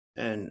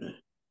And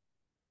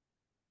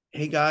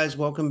hey guys,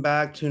 welcome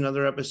back to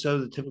another episode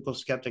of the Typical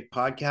Skeptic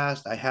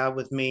podcast. I have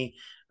with me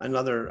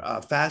another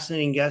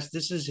fascinating guest.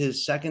 This is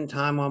his second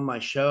time on my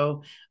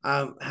show.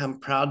 I'm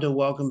proud to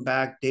welcome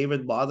back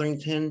David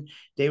Lotherington.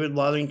 David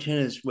Lotherington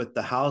is with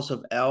the House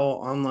of L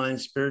Online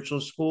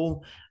Spiritual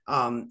School.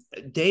 Um,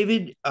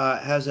 David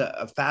has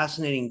a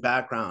fascinating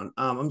background.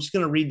 I'm just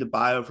going to read the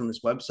bio from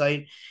his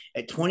website.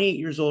 At 28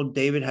 years old,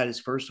 David had his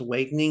first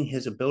awakening.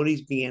 His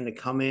abilities began to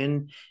come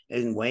in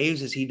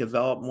waves as he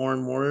developed more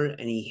and more,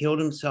 and he healed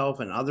himself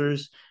and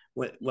others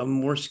when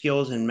more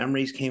skills and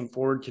memories came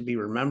forward to be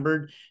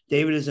remembered.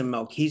 David is a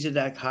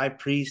Melchizedek high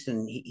priest,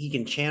 and he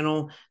can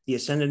channel the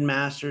ascended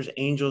masters,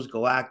 angels,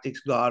 galactics,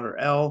 God, or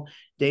El.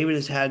 David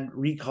has had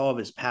recall of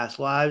his past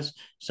lives.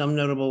 Some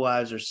notable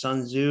lives are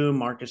Sun Tzu,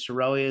 Marcus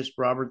Aurelius,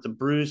 Robert the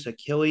Bruce,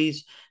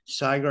 Achilles,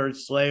 Sigurd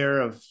Slayer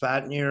of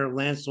Fatnir,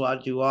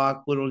 Lancelot du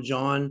Lac, Little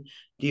John,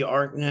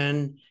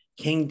 d'Arknen,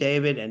 King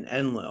David, and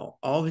Enlil.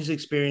 All of his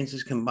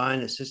experiences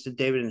combined assisted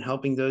David in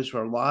helping those who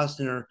are lost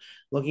and are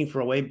looking for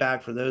a way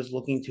back for those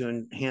looking to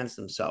enhance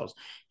themselves.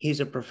 He's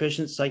a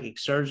proficient psychic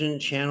surgeon,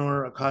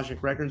 channeler,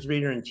 Akashic Records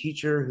reader, and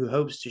teacher who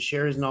hopes to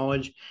share his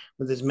knowledge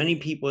with as many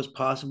people as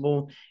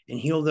possible and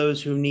heal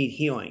those who need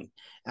healing.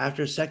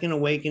 After a second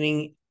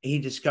awakening, he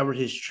discovered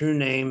his true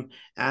name,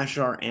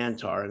 Ashtar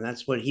Anar, and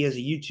that's what he has a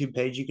YouTube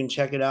page. You can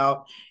check it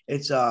out.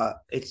 It's Ashtar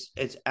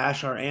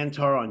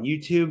Anar on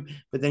YouTube,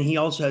 but then he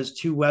also has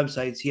two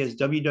websites. He has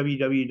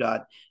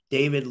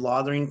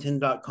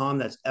www.davidlotherington.com.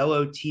 That's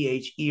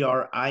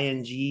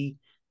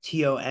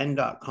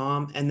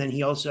LOTHERINGTON.com. And then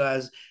he also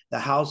has the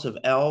House of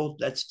L.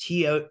 That's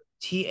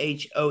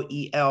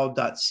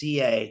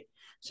THOEL.ca.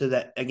 So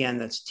that again,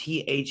 that's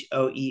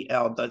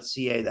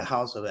THOEL.ca, the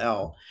House of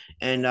L.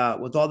 And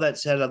with all that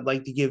said, I'd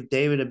like to give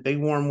David a big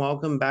warm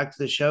welcome back to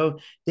the show.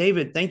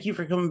 David, thank you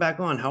for coming back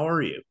on. How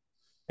are you?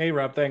 Hey,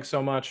 Rob, thanks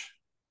so much.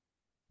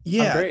 I'm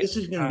Yeah, great. this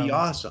is going to be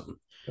awesome.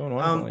 Doing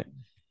Um,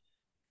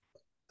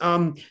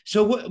 wonderfully.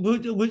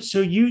 so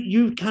so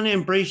you kind of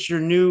embrace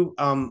your new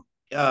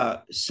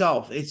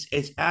self.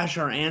 It's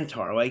Ashar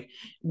Antar. Like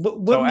what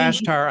So made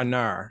you Ashtar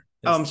Anar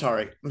oh, is I'm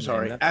the name.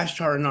 sorry, That's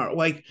Ashtar Anar.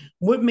 Like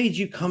what made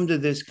you come to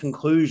this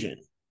conclusion?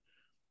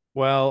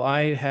 well,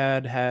 I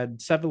had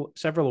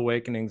several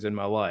awakenings in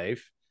my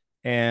life,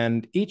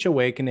 and each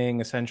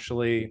awakening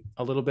essentially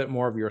a little bit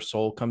more of your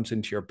soul comes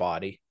into your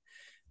body,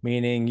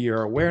 meaning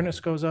your awareness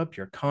goes up,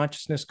 your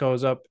consciousness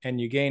goes up, and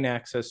you gain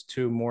access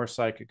to more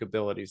psychic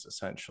abilities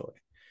essentially.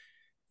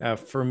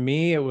 For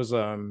me, it was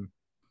an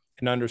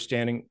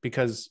understanding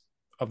because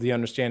of the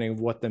understanding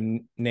of what the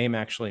name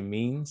actually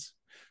means.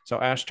 So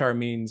Ashtar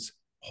means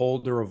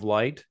holder of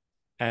light,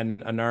 and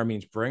Anar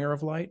means bringer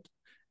of light.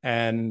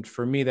 And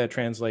for me, that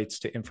translates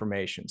to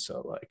information.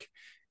 So, like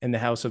in the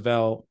House of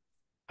El,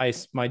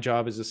 my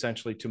job is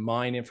essentially to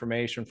mine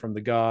information from the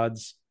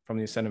gods, from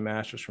the ascended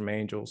masters, from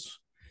angels,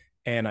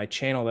 and I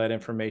channel that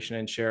information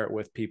and share it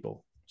with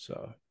people.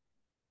 So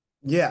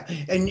Yeah,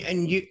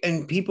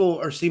 and people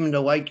are seeming to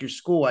like your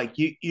school. Like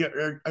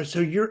so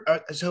you're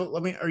so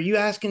let me. Are you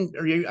asking?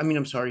 Are you? I mean,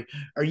 I'm sorry.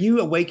 Are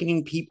you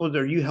awakening people?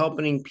 Are you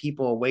helping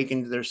people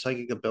awaken to their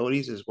psychic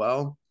abilities as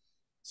well?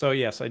 so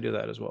yes, I do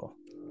that as well.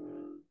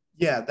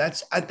 Yeah,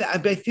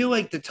 I feel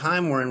like the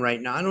time we're in right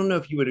now. I don't know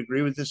if you would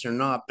agree with this or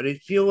not, but I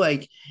feel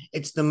like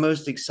it's the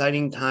most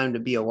exciting time to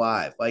be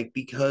alive. Like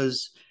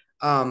because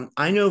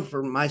I know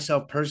for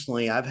myself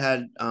personally, I've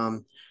had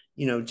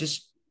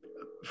just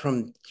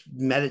from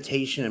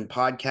meditation and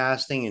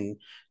podcasting and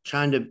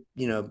trying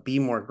to be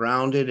more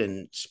grounded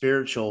and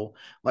spiritual,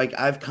 like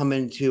I've come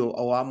into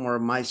a lot more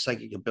of my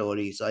psychic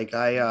abilities. Like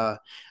I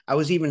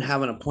was even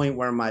having a point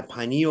where my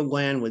pineal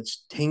gland would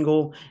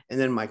tingle and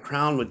then my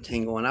crown would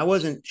tingle and I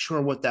wasn't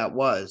sure what that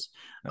was.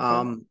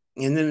 Okay.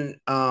 And then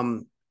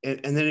and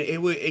then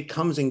it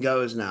comes and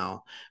goes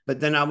now, but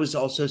then I was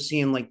also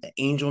seeing like the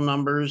angel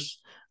numbers.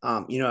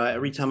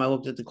 Every time I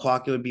looked at the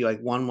clock, it would be like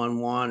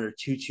 111 or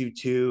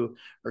 222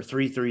 or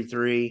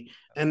 333.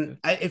 And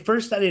at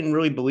first I didn't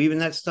really believe in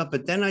that stuff,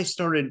 but then I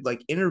started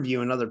like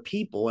interviewing other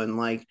people and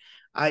like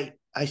I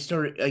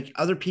started like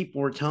other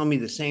people were telling me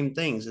the same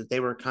things, that they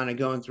were kind of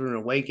going through an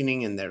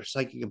awakening and their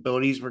psychic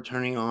abilities were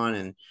turning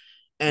on,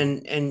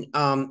 and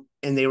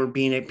they were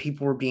being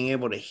people were being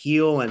able to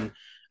heal. And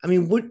I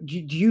mean, what do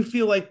you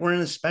feel like we're in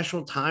a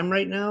special time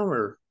right now,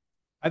 or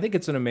I think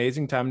it's an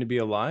amazing time to be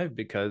alive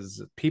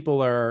because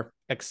people are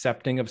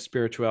accepting of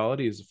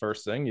spirituality is the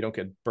first thing. You don't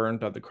get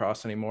burned by the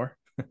cross anymore,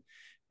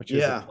 which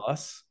is a yeah,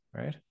 plus,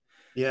 right?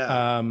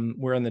 yeah.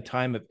 We're in the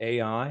time of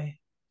AI.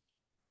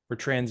 We're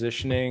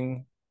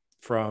transitioning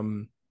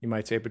from, you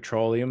might say,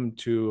 petroleum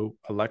to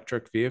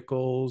electric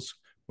vehicles.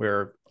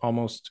 We're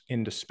almost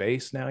into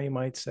space now, you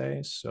might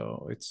say.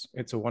 So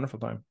it's a wonderful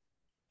time.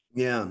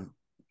 Yeah.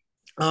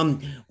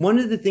 One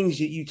of the things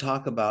that you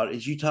talk about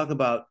is you talk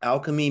about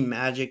alchemy,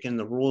 magic, and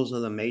the rules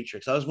of the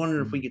matrix. I was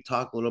wondering if we Mm. could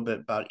talk a little bit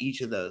about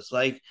each of those,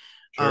 like,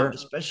 Sure.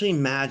 especially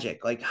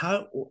magic. Like,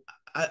 how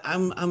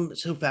I'm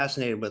so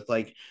fascinated with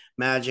like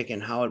magic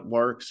and how it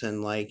works,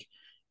 and like,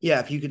 yeah,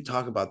 if you could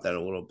talk about that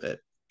a little bit.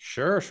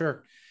 Sure.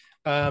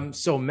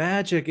 So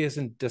magic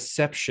isn't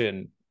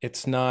deception.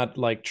 It's not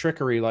like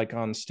trickery, like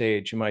on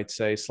stage, you might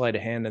say, sleight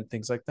of hand and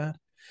things like that.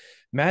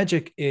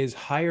 Magic is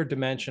higher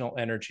dimensional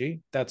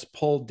energy that's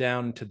pulled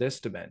down to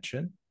this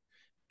dimension,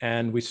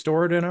 and we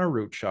store it in our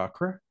root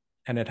chakra,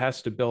 and it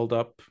has to build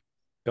up,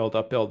 build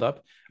up, build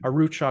up. Our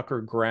root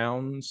chakra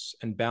grounds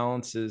and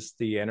balances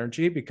the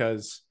energy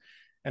because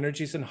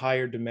energies in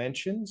higher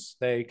dimensions,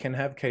 they can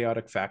have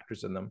chaotic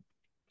factors in them.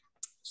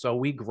 So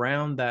we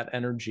ground that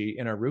energy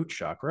in our root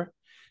chakra,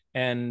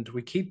 and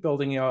we keep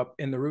building it up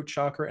in the root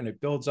chakra, and it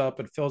builds up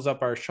and fills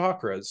up our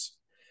chakras.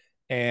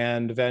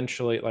 And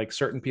eventually, like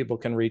certain people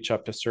can reach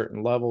up to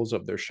certain levels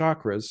of their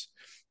chakras,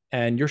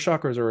 and your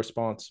chakras are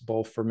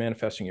responsible for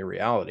manifesting your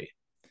reality.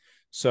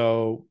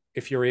 So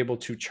if you're able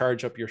to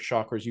charge up your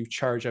chakras, you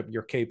charge up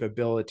your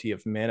capability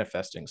of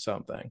manifesting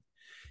something.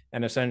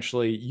 And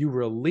essentially, you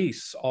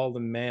release all the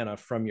mana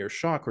from your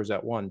chakras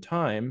at one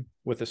time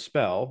with a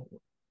spell,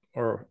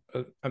 or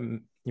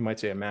you might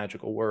say a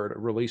magical word, a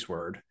release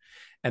word,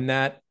 and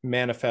that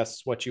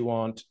manifests what you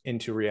want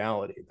into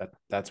reality.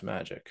 That's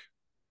magic.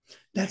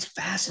 That's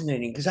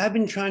fascinating because I've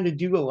been trying to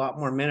do a lot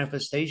more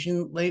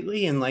manifestation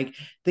lately, and like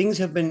things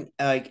have been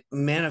like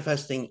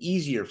manifesting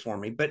easier for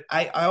me. But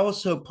I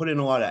also put in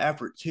a lot of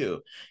effort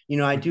too.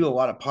 I do a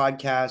lot of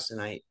podcasts,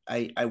 and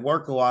I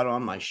work a lot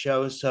on my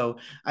show. So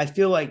I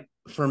feel like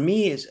for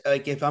me, it's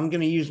like if I'm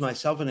going to use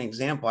myself as an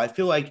example, I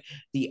feel like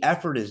the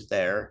effort is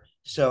there.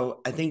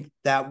 So I think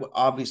that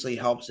obviously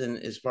helps in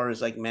as far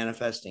as like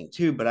manifesting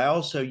too. But I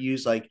also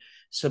use like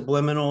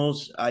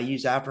subliminals. I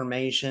use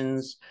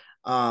affirmations.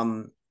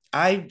 Um,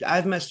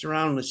 I've messed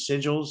around with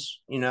sigils,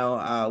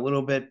 a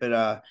little bit,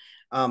 but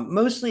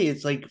mostly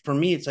it's like for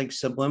me, it's like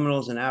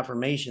subliminals and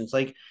affirmations.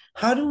 Like,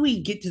 how do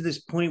we get to this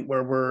point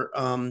where we're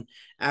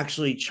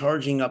actually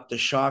charging up the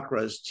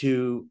chakras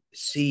to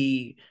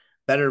see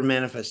better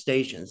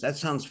manifestations? That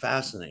sounds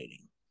fascinating.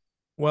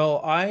 Well,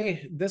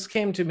 I this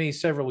came to me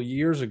several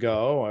years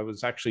ago. I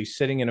was actually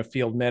sitting in a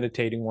field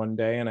meditating one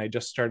day, and I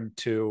just started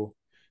to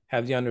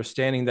have the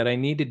understanding that I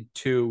needed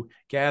to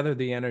gather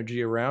the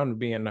energy around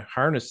me and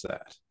harness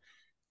that.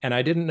 And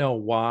I didn't know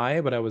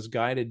why, but I was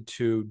guided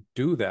to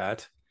do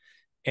that.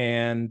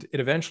 And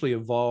it eventually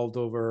evolved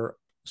over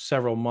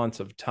several months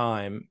of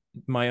time.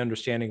 My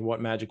understanding of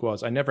what magic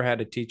was. I never had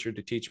a teacher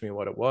to teach me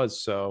what it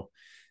was. So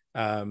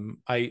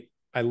I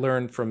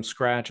learned from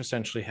scratch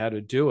essentially how to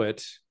do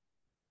it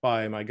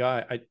by my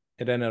guide.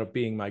 It ended up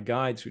being my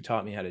guides who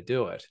taught me how to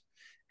do it.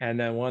 And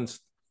then once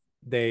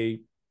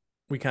they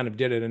we kind of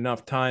did it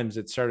enough times,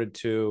 it started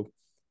to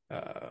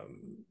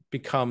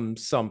become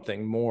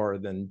something more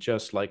than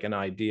just like an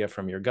idea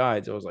from your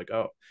guides. It was like,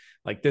 oh,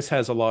 like this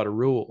has a lot of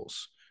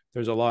rules.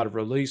 There's a lot of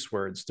release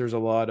words. There's a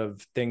lot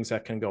of things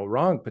that can go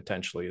wrong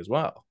potentially as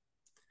well.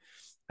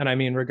 And I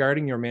mean,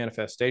 regarding your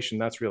manifestation,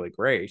 that's really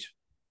great.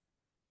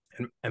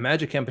 And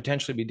magic can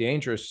potentially be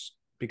dangerous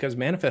because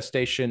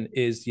manifestation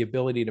is the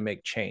ability to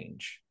make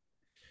change.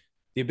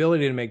 The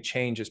ability to make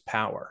change is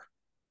power.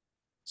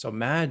 So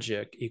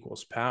magic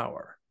equals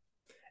power.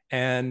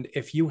 And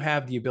if you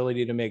have the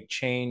ability to make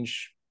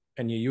change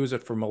and you use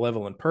it for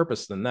malevolent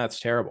purpose, then that's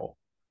terrible.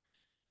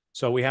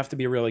 So we have to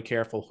be really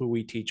careful who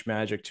we teach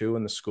magic to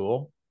in the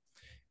school.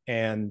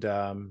 And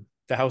the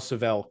House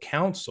of El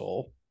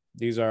Council,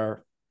 these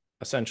are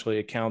essentially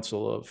a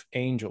council of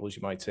angels,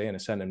 you might say, and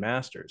ascended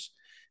masters.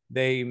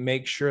 They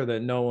make sure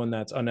that no one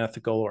that's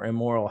unethical or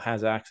immoral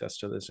has access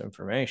to this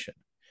information.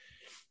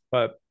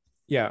 But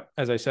yeah,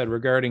 as I said,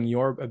 regarding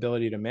your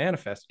ability to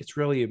manifest, it's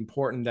really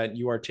important that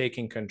you are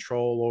taking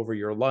control over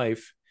your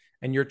life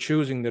and you're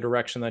choosing the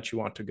direction that you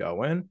want to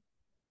go in,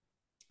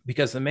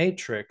 because the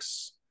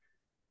matrix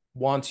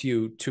wants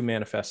you to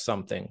manifest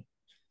something,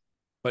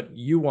 but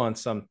you want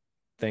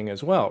something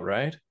as well,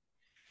 right?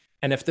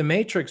 And if the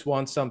matrix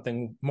wants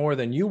something more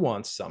than you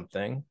want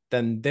something,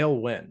 then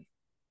they'll win.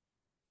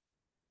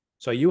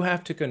 So you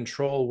have to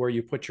control where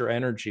you put your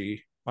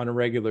energy on a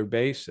regular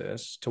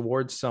basis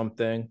towards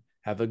something,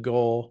 have a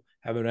goal,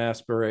 have an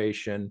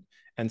aspiration,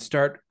 and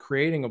start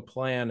creating a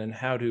plan and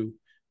how to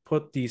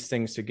put these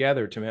things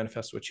together to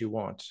manifest what you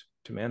want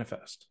to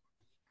manifest.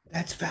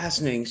 That's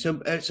fascinating.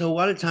 So a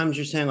lot of times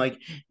you're saying like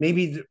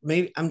maybe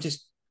I'm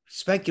just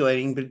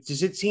speculating, but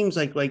does it seems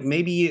like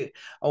maybe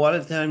a lot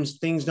of times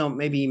things don't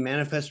maybe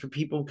manifest for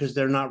people because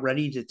they're not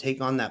ready to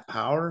take on that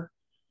power?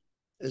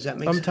 Does that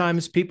make sense?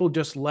 Sometimes people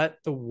just let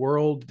the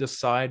world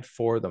decide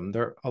for them.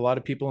 There are a lot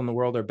of people in the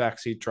world are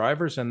backseat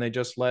drivers, and they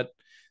just let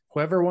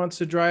whoever wants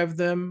to drive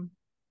them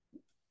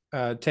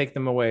take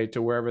them away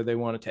to wherever they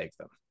want to take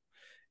them.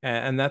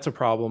 And that's a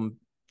problem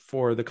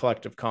for the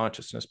collective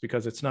consciousness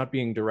because it's not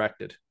being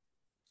directed.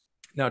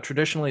 Now,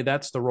 traditionally,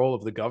 that's the role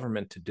of the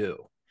government to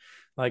do.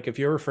 Like if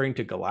you're referring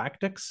to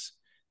galactics,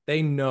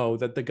 they know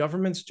that the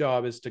government's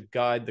job is to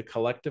guide the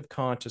collective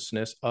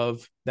consciousness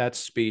of that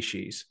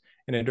species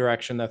in a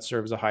direction that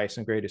serves the highest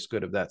and greatest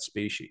good of that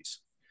species.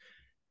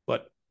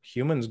 But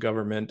humans'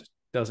 government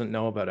doesn't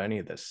know about any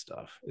of this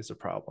stuff, is a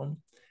problem.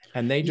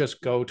 And they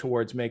just go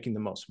towards making the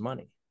most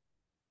money.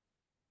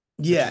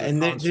 which Yeah, is a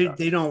and construct.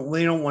 they don't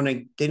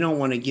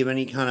want to give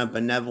any kind of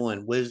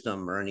benevolent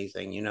wisdom or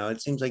anything, you know.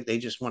 It seems like they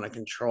just want to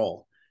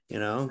control, you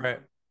know. Right.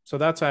 So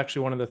that's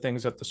actually one of the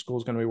things that the school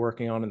is going to be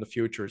working on in the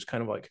future is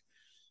kind of like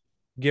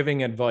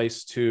giving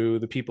advice to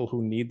the people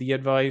who need the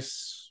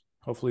advice,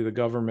 hopefully the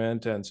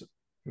government and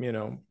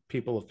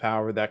people of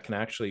power that can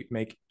actually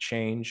make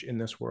change in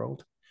this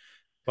world.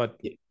 But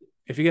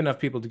if you get enough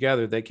people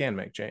together, they can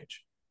make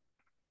change.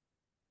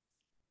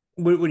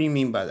 What do you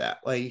mean by that?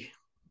 Like,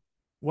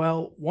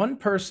 Well, one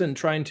person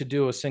trying to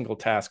do a single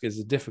task is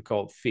a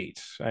difficult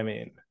feat. I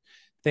mean,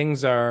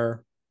 things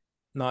are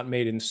not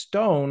made in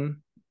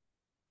stone,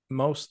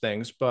 most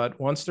things, but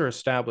once they're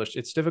established,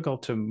 it's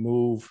difficult to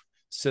move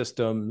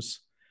systems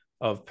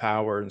of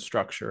power and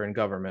structure and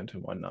government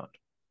and whatnot.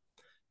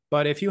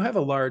 But if you have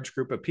a large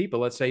group of people,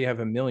 let's say you have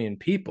 1 million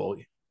people,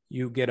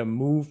 you get a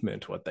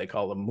movement, what they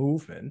call a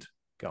movement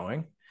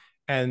going,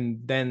 and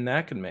then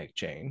that can make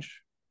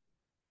change.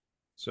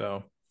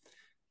 So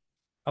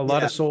a lot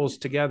yeah, of souls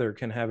together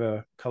can have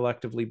a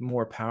collectively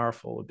more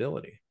powerful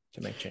ability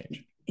to make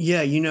change.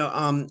 yeah, I know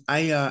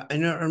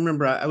I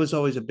remember I was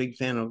always a big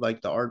fan of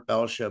like the Art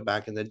Bell show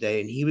back in the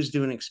day, and he was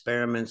doing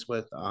experiments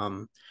with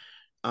um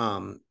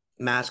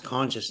mass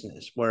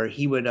consciousness where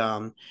he would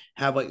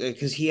have like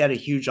because he had a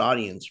huge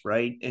audience,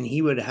 right? And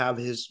he would have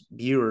his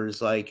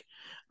viewers like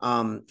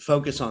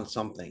focus on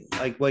something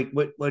like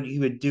what he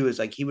would do is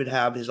like he would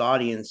have his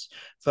audience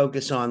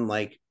focus on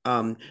like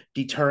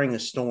deterring a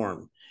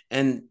storm,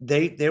 and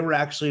they were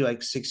actually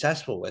like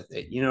successful with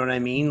it, you know what I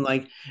mean?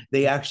 Like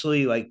they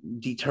actually like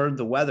deterred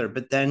the weather,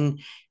 but then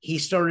he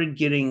started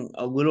getting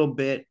a little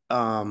bit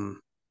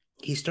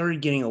he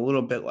started getting a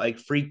little bit like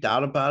freaked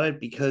out about it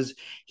because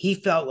he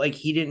felt like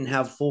he didn't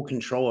have full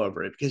control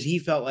over it, because he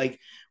felt like,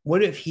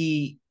 what if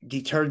he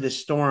deterred the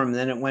storm and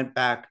then it went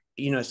back,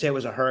 you know, say it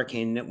was a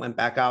hurricane and it went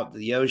back out to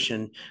the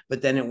ocean,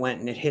 but then it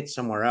went and it hit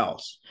somewhere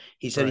else.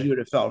 He said he Right. would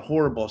have felt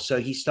horrible, so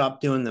he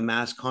stopped doing the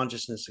mass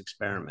consciousness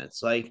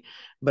experiments. Like,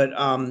 but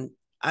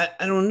I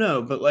don't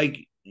know, but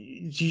like,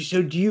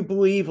 do you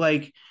believe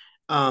like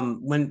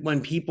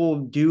when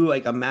people do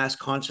like a mass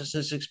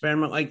consciousness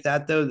experiment like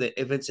that, though, that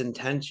if it's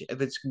intention,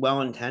 if it's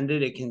well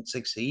intended, it can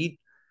succeed?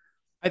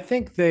 I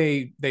think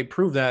they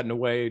proved that in a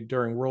way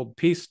during World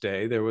Peace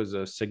Day. There was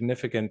a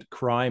significant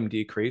crime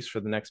decrease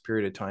for the next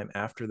period of time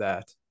after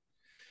that.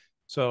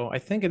 So I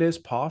think it is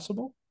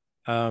possible.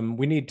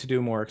 We need to do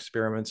more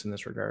experiments in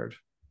this regard.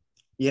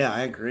 Yeah,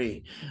 I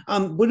agree.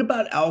 What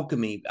about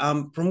alchemy?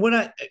 From what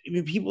I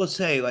mean, people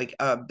say like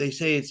they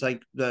say it's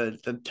like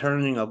the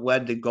turning of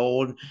lead to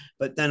gold,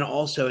 but then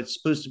also it's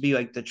supposed to be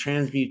like the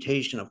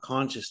transmutation of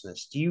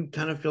consciousness. Do you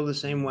kind of feel the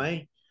same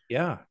way?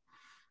 Yeah.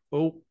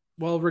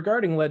 Well,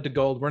 regarding lead to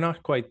gold, we're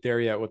not quite there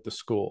yet with the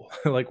school.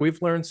 Like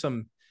we've learned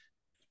some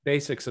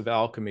basics of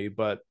alchemy,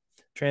 but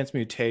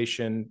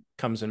transmutation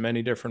comes in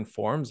many different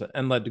forms,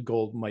 and lead to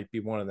gold might be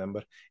one of them.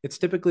 But it's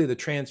typically the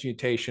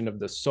transmutation of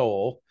the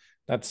soul.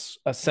 That's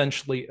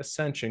essentially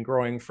ascension,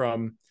 growing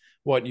from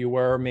what you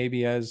were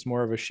maybe as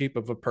more of a sheep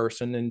of a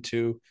person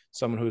into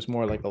someone who's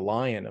more like a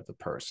lion of a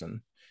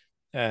person,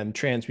 and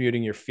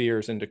transmuting your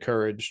fears into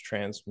courage,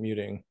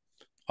 transmuting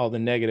all the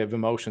negative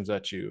emotions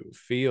that you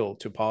feel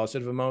to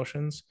positive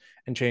emotions,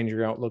 and change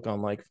your outlook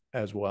on life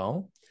as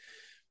well.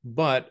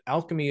 But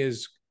alchemy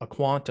is a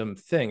quantum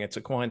thing. It's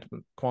a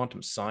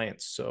quantum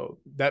science. So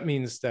that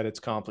means that it's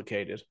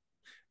complicated.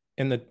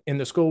 In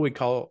the school, we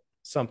call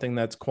something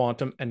that's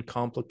quantum and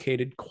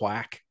complicated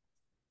quack.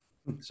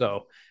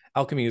 So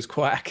alchemy is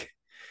quack.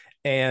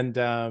 And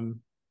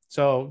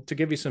so to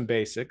give you some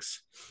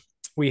basics,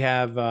 we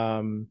have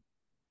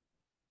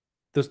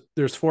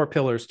there's 4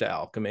 pillars to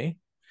alchemy.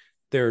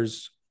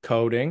 There's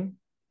coding,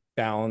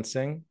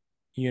 balancing,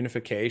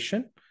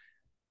 unification,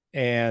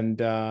 and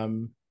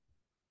I'm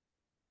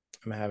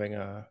having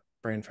a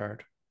brain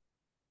fart.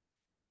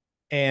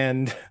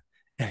 And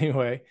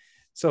anyway,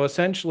 so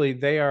essentially,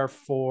 they are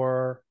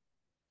for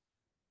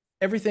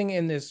everything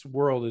in this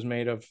world is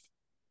made of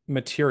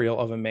material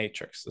of a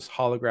matrix, this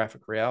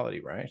holographic reality,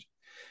 right?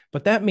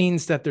 But that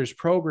means that there's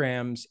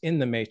programs in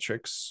the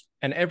matrix,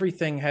 and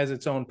everything has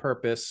its own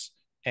purpose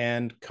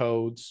and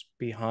codes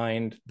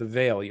behind the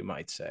veil, you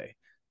might say.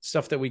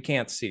 Stuff that we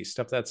can't see,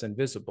 stuff that's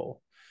invisible.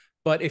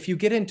 But if you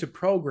get into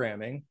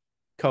programming,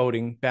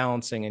 coding,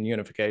 balancing, and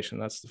unification,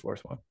 that's the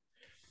fourth one,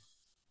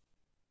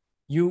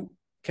 you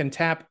can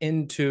tap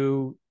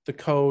into the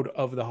code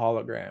of the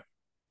hologram.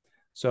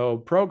 So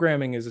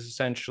programming is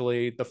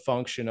essentially the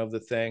function of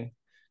the thing.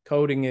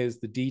 Coding is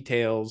the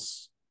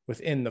details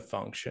within the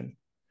function.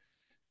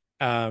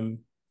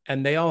 Um,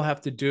 and they all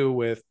have to do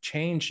with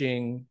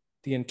changing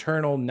the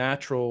internal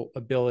natural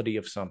ability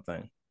of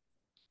something.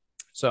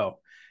 So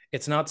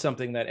it's not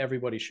something that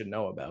everybody should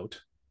know about,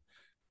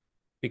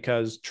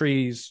 because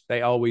trees,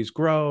 they always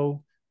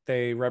grow.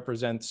 They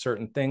represent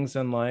certain things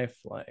in life,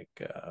 like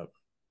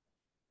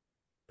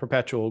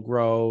perpetual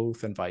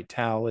growth and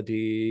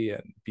vitality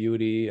and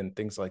beauty and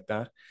things like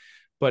that.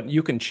 But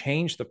you can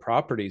change the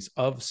properties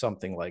of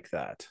something like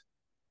that.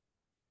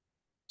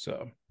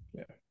 So,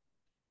 yeah.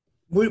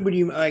 What would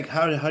you like?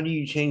 How do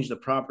you change the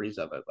properties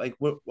of it? Like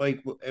what?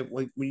 Like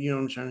you know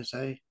what I'm trying to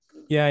say?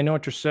 Yeah, I know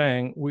what you're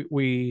saying.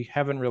 We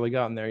haven't really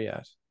gotten there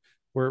yet.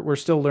 We're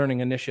still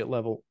learning initiate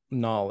level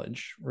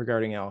knowledge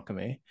regarding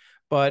alchemy.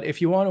 But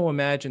if you want to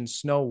imagine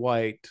Snow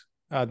White,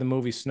 the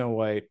movie Snow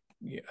White,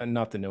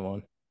 not the new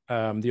one,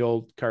 the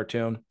old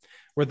cartoon,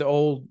 where the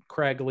old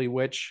craggly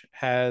witch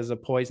has a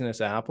poisonous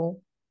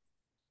apple,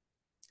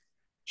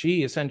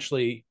 she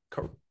essentially,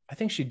 I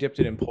think she dipped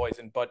it in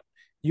poison, but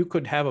you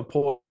could have a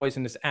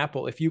poisonous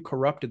apple if you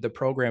corrupted the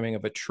programming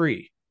of a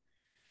tree.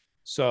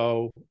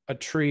 So a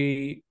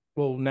tree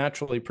will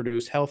naturally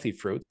produce healthy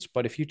fruits,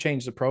 but if you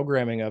change the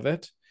programming of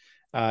it,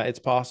 it's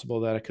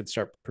possible that it could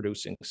start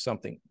producing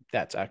something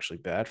that's actually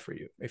bad for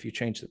you if you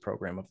change the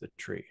program of the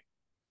tree.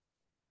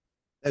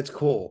 That's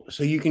cool.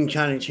 So you can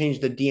kind of change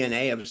the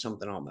DNA of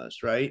something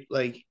almost, right?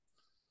 Like,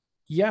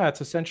 Yeah,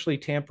 it's essentially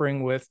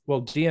tampering with,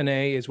 well,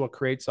 DNA is what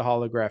creates the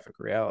holographic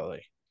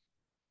reality.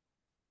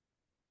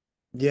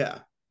 yeah,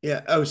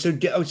 yeah. So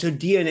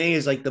DNA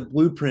is like the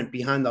blueprint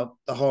behind the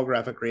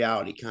holographic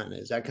reality, kind of.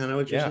 Is that kind of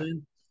what you're Yeah.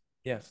 saying?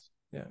 Yes.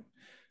 Yeah.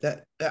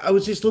 That I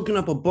was just looking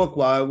up a book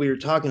while we were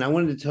talking. I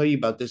wanted to tell you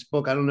about this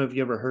book. I don't know if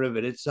you ever heard of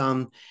it.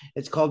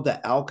 It's called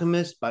The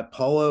Alchemist by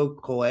Paulo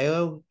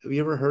Coelho. Have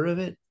you ever heard of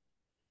it?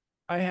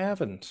 I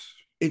haven't.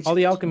 It's All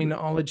the alchemy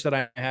knowledge that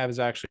I have is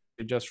actually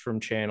just from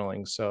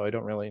channeling, so I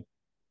don't really.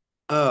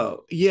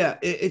 Oh yeah,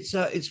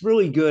 it's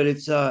really good.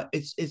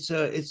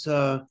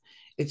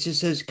 It just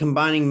says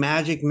combining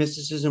magic,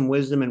 mysticism,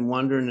 wisdom, and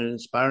wonder in an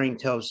inspiring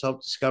tale of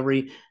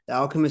self-discovery. The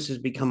Alchemist has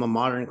become a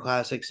modern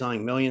classic,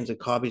 selling millions of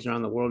copies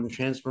around the world and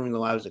transforming the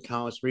lives of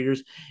countless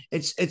readers.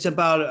 It's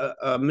about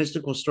a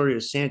mystical story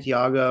of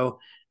Santiago,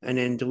 an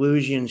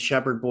Andalusian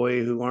shepherd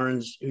boy who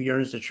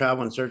yearns to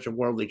travel in search of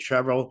worldly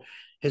travel.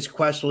 His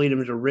quest will lead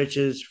him to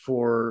riches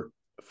for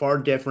far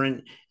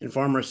different and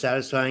far more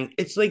satisfying.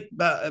 It's like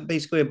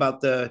basically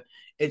about the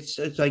it's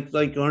like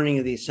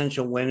learning the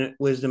essential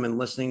wisdom and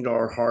listening to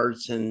our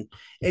hearts. And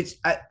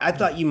I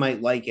thought you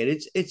might like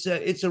it.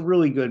 It's a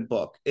really good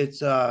book.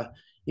 It's I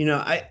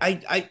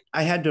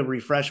had to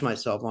refresh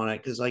myself on it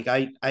because like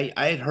I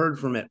had heard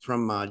from it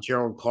from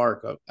Gerald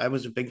Clark. I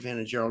was a big fan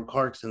of Gerald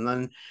Clark's, and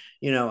then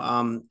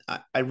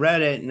I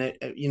read it, and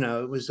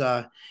it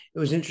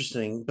was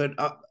interesting. But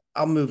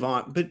I'll move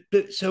on.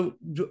 But so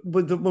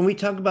when we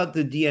talk about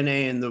the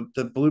DNA and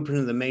the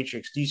blueprint of the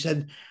matrix, you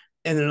said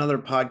in another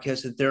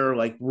podcast that there are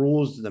like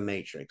rules to the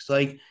matrix.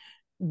 Like,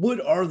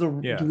 what are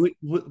Yeah.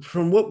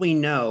 from what we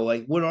know,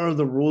 like what are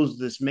the rules of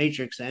this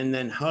matrix, and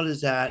then how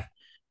does that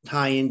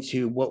tie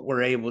into what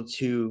we're able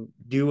to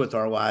do with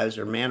our lives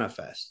or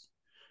manifest?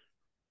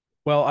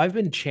 Well, I've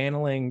been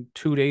channeling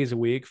 2 days a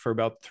week for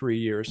about 3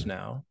 years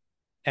now. Wow.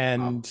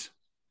 And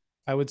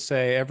I would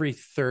say every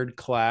third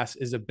class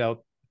is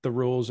about the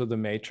rules of the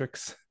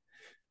matrix.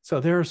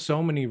 So there are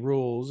so many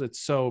rules. It's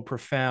so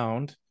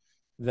profound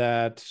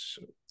that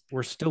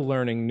we're still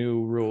learning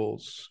new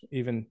rules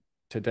even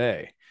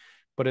today.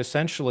 But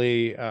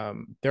essentially,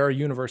 there are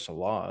universal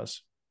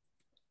laws.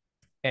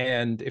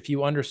 And if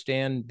you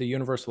understand the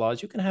universal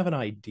laws, you can have an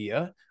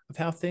idea of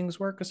how things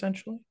work,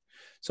 essentially.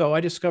 So I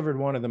discovered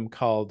one of them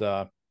called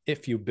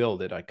If You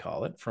Build It, I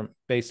call it, from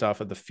based off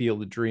of the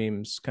Field of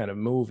Dreams kind of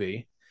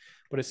movie.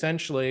 But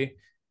essentially,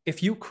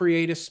 if you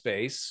create a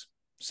space,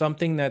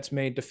 something that's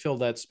made to fill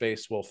that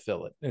space will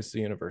fill it. It's the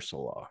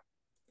universal law.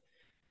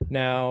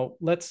 Now,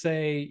 let's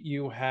say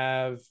you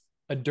have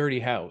a dirty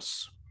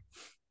house.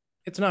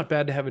 It's not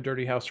bad to have a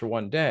dirty house for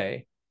one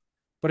day,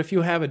 but if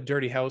you have a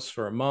dirty house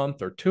for a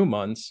month or 2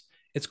 months,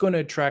 it's going to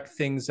attract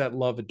things that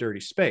love a dirty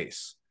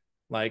space,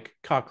 like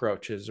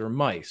cockroaches or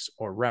mice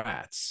or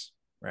rats,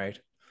 right?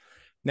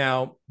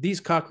 Now, these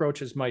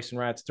cockroaches, mice, and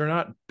rats, they're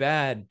not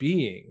bad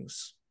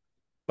beings,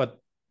 but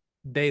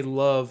they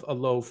love a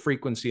low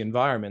frequency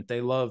environment.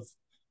 They love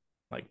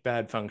like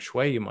bad feng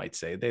shui, you might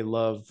say. They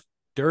love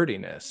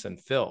dirtiness and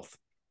filth.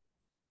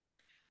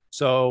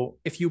 So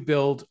if you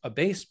build a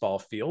baseball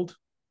field,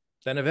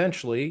 then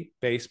eventually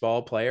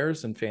baseball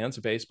players and fans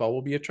of baseball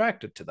will be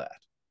attracted to that.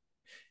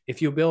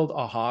 If you build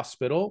a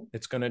hospital,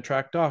 it's going to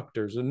attract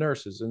doctors and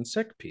nurses and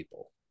sick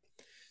people.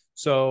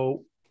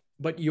 So,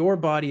 but your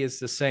body is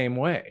the same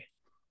way.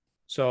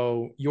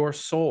 So your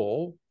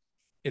soul,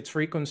 its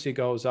frequency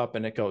goes up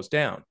and it goes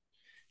down.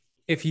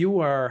 If you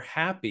are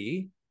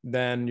happy,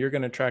 then you're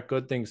going to attract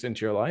good things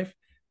into your life.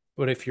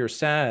 But if you're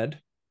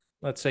sad,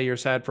 let's say you're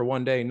sad for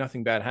one day,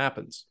 nothing bad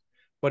happens.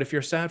 But if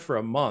you're sad for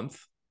a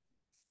month,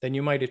 then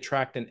you might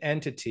attract an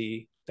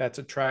entity that's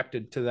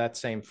attracted to that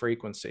same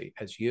frequency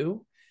as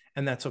you.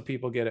 And that's how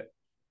people get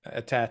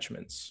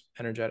attachments,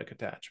 energetic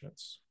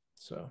attachments.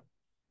 So,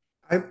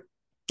 I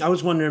I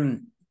was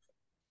wondering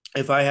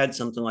if I had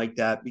something like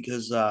that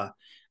because what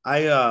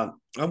I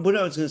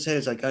was gonna say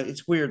is like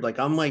it's weird. Like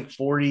I'm like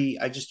 40.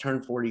 I just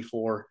turned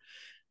 44,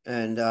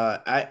 and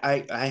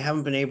I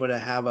haven't been able to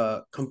have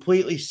a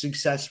completely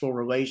successful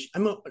relation.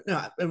 No,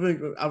 I'll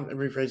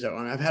rephrase that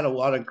wrong. I've had a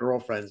lot of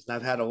girlfriends and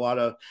I've had a lot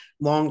of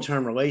long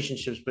term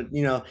relationships, but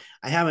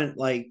I haven't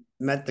like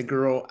met the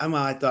girl.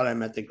 I thought I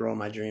met the girl in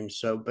my dreams.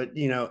 So, but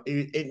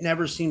it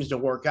never seems to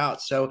work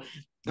out. So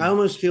I Mm.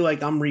 almost feel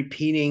like I'm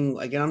repeating,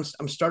 like, and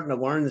I'm starting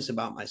to learn this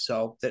about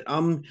myself, that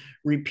I'm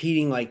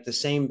repeating like the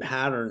same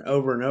pattern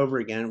over and over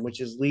again, which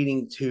is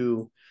leading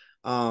to,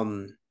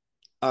 um,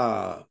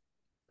 uh,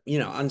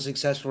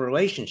 unsuccessful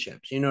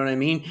relationships. You know what I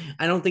mean?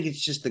 I don't think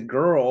it's just the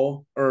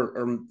girl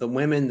or the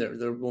women,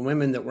 the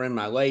women that were in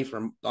my life,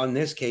 or on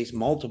this case,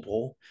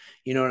 multiple,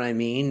 you know what I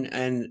mean?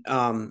 And,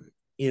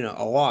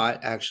 a lot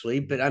actually,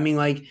 but I mean,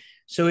 like,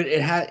 so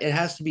it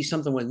has to be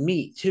something with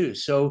me too.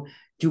 So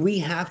do we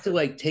have to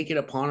like take it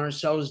upon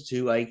ourselves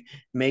to like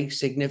make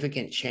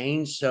significant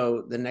change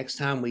so the next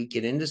time we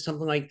get into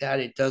something like that,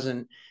 it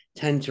doesn't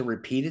tend to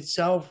repeat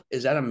itself?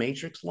 Is that a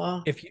matrix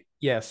law? If you,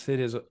 yes, it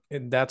is.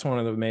 That's one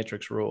of the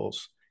Matrix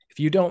rules. If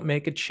you don't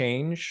make a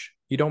change,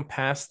 you don't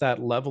pass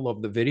that level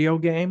of the video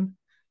game,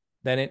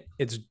 then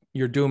it's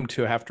you're doomed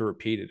to have to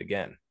repeat it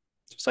again.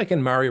 Just like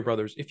in Mario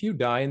Brothers, if you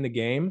die in the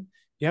game,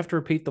 you have to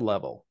repeat the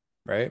level,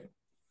 right?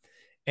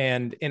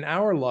 And in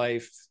our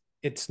life,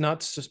 it's not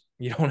just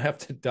you don't have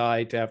to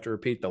die to have to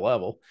repeat the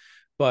level,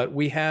 but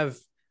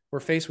we're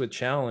faced with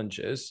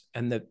challenges,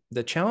 and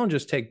the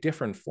challenges take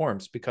different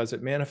forms because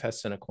it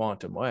manifests in a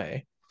quantum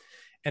way.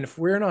 And if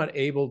we're not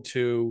able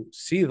to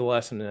see the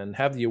lesson and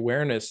have the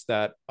awareness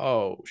that,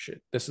 oh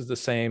shit, this is the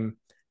same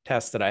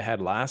test that I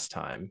had last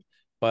time,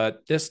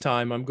 but this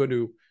time I'm going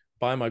to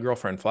buy my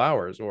girlfriend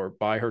flowers or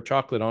buy her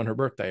chocolate on her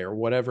birthday or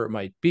whatever it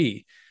might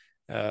be.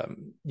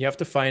 You have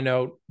to find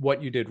out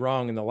what you did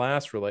wrong in the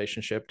last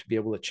relationship to be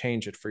able to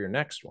change it for your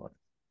next one.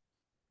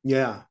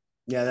 Yeah.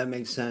 Yeah, that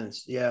makes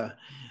sense. Yeah.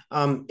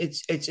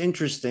 It's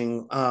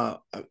interesting.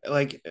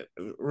 Like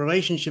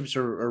relationships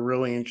are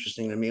really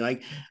interesting to me.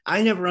 Like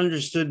I never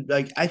understood,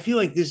 like I feel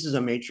like this is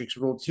a matrix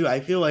rule too.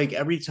 I feel like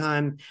every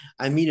time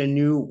I meet a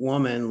new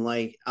woman,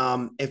 like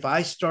if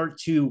I start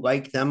to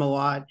like them a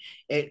lot,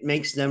 it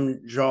makes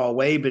them draw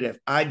away. But if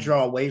I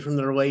draw away from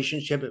the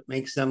relationship, it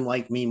makes them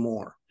like me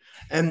more.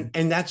 And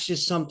that's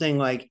just something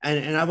like,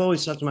 and I've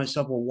always thought to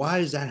myself, well, why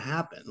does that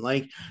happen?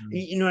 Like,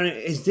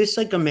 is this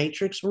like a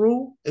matrix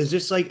rule? Is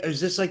this or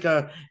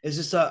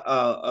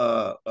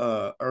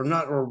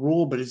not a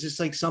rule, but is this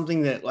like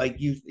something that like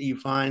you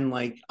find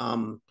like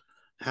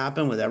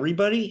happen with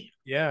everybody?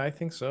 Yeah, I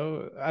think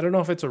so. I don't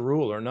know if it's a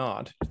rule or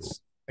not.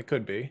 It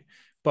could be.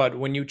 But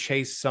when you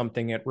chase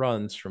something, it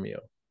runs from you,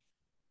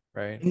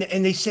 right?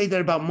 And they say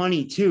that about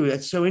money too.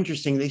 That's so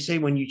interesting. They say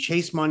when you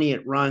chase money,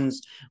 it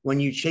runs. When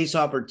you chase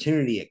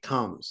opportunity, it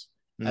comes.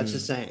 That's the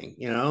Mm. saying,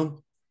 you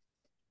know?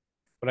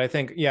 But I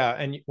think, yeah,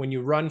 and when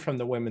you run from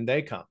the women,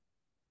 they come.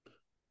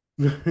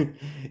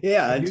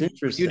 Yeah, it's If you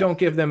interesting. don't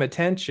give them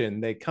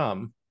attention, they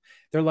come.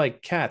 They're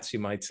like cats, you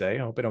might say.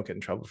 I hope I don't get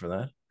in trouble for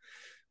that.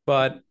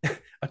 But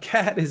a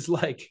cat is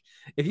like,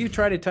 if you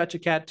try to touch a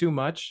cat too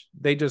much,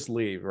 they just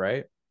leave,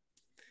 right?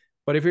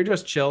 But if you're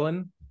just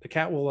chilling, the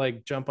cat will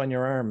like jump on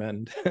your arm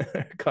and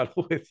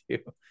cuddle with you.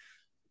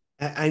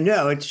 I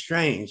know it's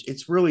strange.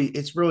 It's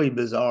really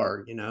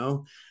bizarre, you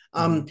know.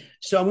 Mm.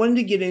 So I wanted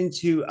to get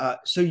into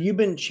so you've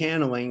been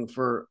channeling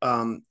for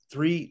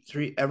three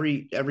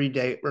every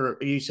day, or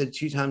you said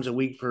 2 times a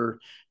week for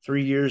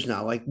 3 years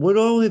now. Like what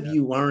all have Yeah.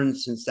 you learned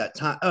since that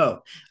time? Oh,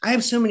 I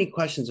have so many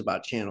questions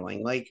about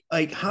channeling. Like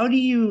how do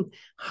you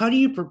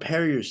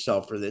prepare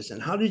yourself for this,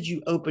 and how did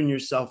you open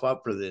yourself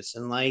up for this?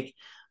 And like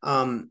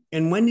and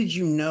when did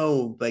you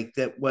know like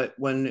that what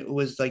when it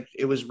was like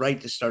it was right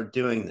to start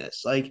doing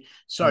this? Like,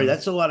 sorry, Mm.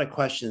 that's a lot of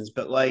questions,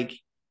 but like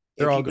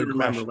They're if all you can good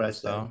remember what I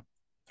questions, said. though.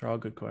 They're all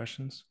good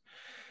questions.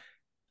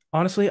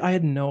 Honestly, I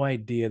had no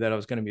idea that I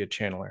was going to be a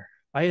channeler.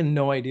 I had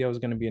no idea I was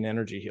going to be an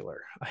energy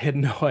healer. I had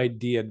no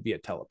idea to be a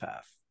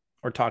telepath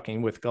or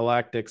talking with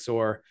galactics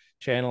or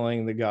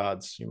channeling the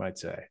gods, you might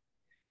say.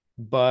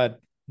 But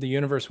the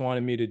universe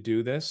wanted me to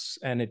do this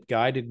and it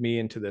guided me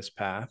into this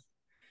path.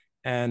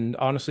 And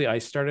honestly, I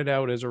started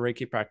out as a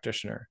Reiki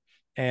practitioner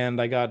and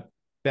I got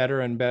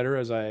better and better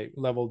as I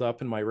leveled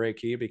up in my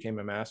Reiki, became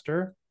a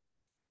master.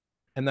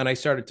 And then I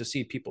started to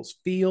see people's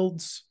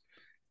fields.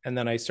 And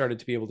then I started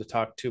to be able to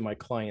talk to my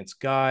clients'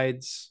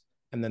 guides.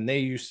 And then they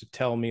used to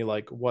tell me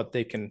like what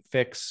they can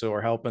fix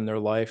or help in their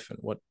life and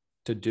what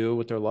to do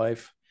with their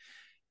life.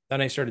 Then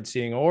I started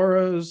seeing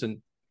auras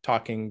and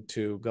talking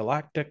to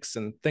galactics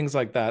and things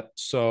like that.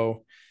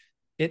 So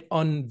it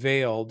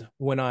unveiled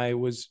when I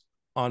was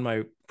on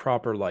my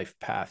proper life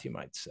path, you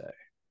might say.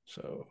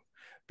 So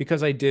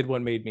because I did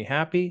what made me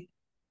happy,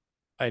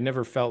 I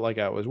never felt like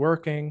I was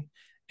working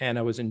and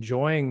I was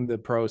enjoying the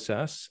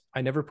process.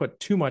 I never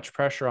put too much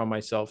pressure on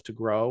myself to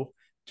grow,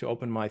 to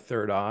open my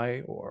third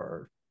eye,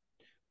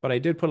 but I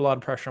did put a lot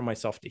of pressure on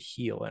myself to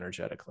heal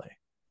energetically.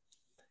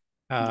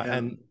 Yeah.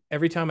 And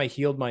every time I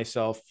healed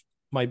myself,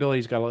 my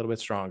abilities got a little bit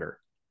stronger.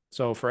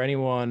 So for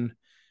anyone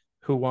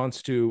who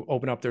wants to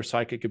open up their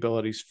psychic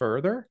abilities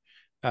further,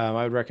 I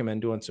would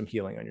recommend doing some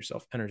healing on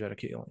yourself,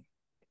 energetic healing.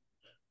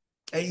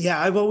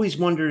 Yeah, I've always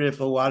wondered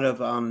if a lot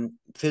of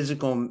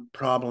physical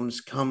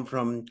problems come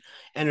from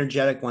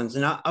energetic ones,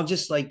 and I'll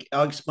just like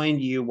I'll explain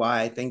to you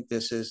why I think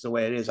this is the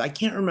way it is. I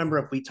can't remember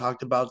if we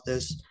talked about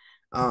this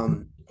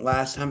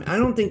last time. I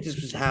don't think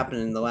this was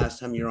happening the last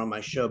time you were on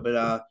my show,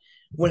 but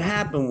what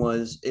happened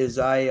was is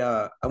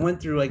I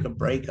went through like a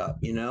breakup,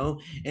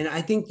 and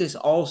I think this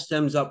all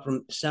stems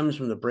from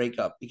the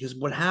breakup because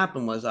what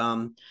happened was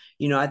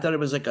I thought it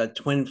was like a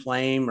twin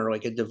flame or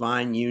like a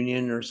divine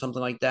union or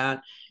something like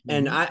that.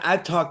 And Mhm.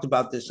 I've talked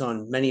about this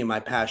on many of my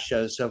past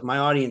shows. So if my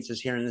audience is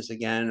hearing this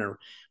again or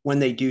when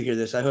they do hear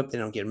this, I hope they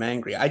don't get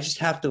angry. I just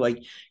have to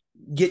like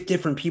get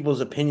different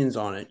people's opinions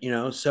on it.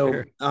 Sure.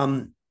 So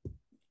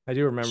I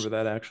do remember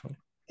that actually.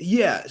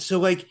 yeah, so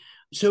like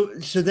so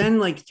then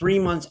like 3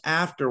 months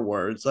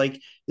afterwards,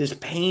 like this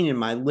pain in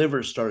my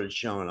liver started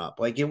showing up.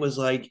 Like it was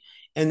like,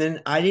 and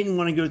then I didn't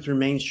want to go through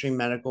mainstream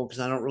medical because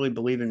I don't really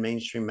believe in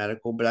mainstream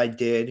medical, but I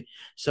did.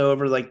 So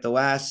over like the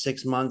last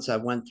 6 months, I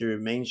went through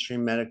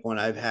mainstream medical and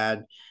I've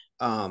had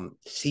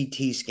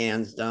CT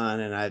scans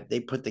done and they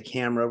put the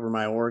camera over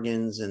my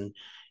organs and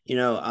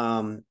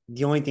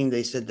the only thing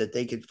they said that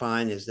they could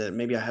find is that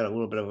maybe I had a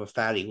little bit of a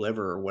fatty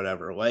liver or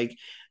whatever. Like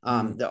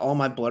Mm. that all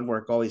my blood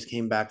work always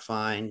came back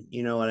fine.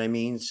 You know what I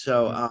mean?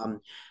 So,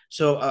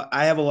 Mhm.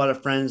 I have a lot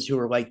of friends who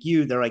are like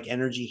you. They're like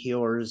energy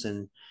healers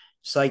and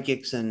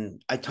psychics,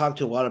 and I talk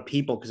to a lot of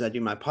people because I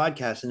do my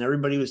podcast, and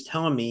everybody was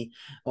telling me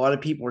a lot of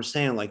people were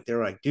saying like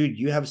they're like, dude,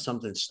 you have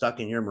something stuck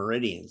in your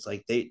meridians.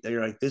 Like they're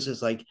like this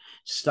is like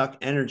stuck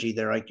energy.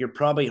 They're like you're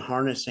probably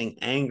harnessing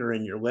anger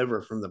in your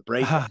liver from the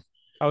breakup. Ah,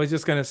 I was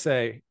just gonna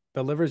say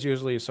the liver is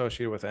usually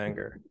associated with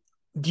anger.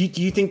 Do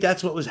you think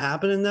that's what was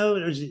happening though?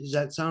 Or does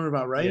that sound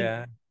about right?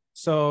 Yeah.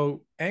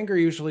 So anger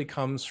usually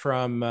comes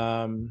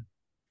from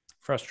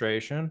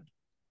frustration,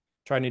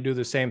 trying to do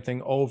the same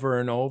thing over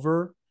and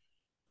over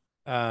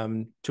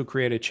to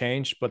create a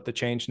change, but the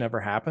change never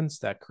happens.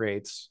 That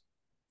creates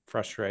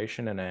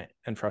frustration,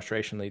 and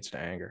frustration leads to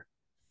anger.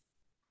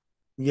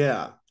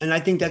 Yeah. And I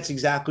think that's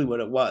exactly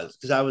what it was.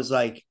 Cause I was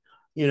like,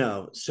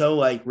 so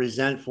like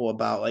resentful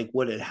about like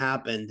what had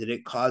happened that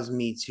it caused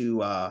me to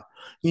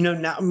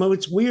now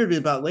what's weird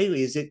about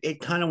lately is it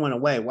kind of went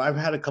away. Well, I've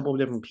had a couple of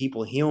different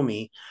people heal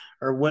me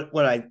or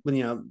what I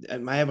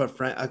have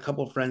a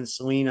couple of friends,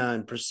 Selena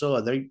and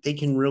Priscilla, they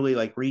can really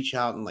like reach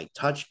out and like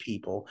touch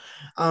people.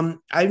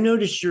 I've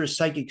noticed you're a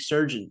psychic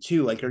surgeon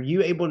too. Like, are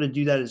you able to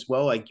do that as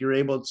well? Like you're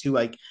able to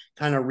like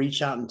kind of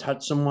reach out and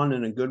touch someone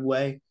in a good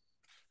way?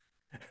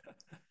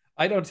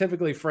 I don't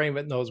typically frame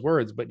it in those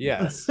words, but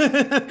yes.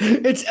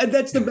 It's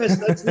that's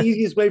the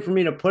easiest way for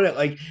me to put it,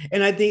 like,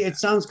 and I think it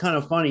sounds kind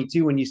of funny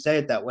too when you say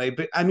it that way,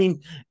 but I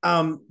mean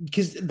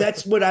because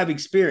that's what I've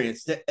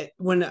experienced.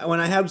 When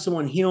I have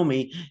someone heal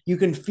me, you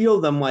can feel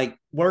them like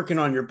working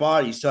on your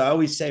body, so I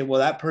always say,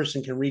 well, that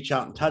person can reach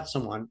out and touch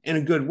someone in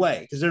a good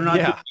way because they're not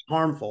doing Yeah.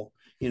 harmful,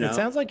 It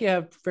sounds like you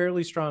have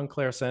fairly strong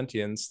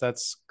clairsentience.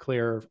 That's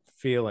clear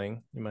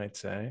feeling, you might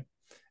say.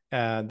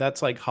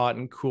 That's like hot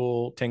and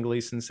cool, tingly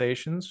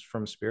sensations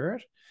from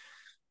spirit.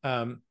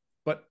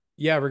 But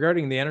yeah,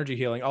 regarding the energy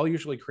healing, I'll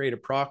usually create a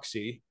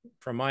proxy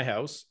from my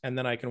house, and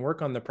then I can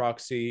work on the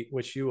proxy,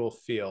 which you will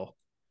feel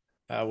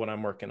when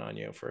I'm working on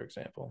you, for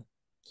example.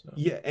 So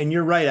Yeah, and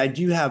you're right. I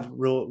do have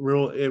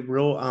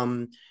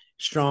real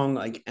strong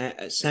like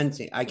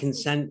sensing. I can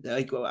send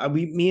like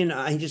me and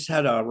I just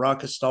had a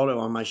Rock Castaldo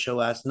on my show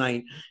last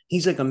night.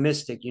 He's like a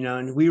mystic,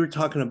 and we were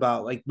talking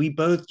about like we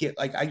both get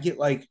like I get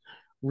like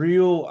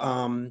real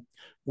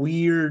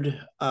weird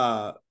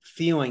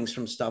feelings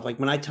from stuff. Like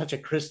when I touch a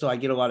crystal, I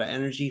get a lot of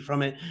energy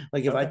from it.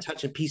 Like if I okay.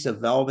 touch a piece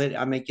of velvet,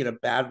 I might get a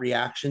bad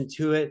reaction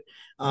to it.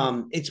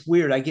 Mm. It's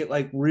weird. I get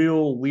like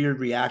real weird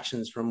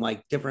reactions from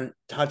like different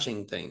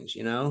touching things.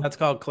 That's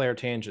called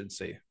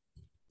clairtangency.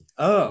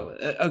 Oh,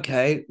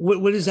 okay.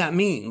 What does that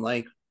mean?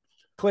 Like,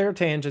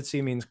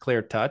 Clairtangency means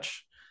clear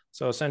touch.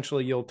 So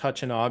essentially, you'll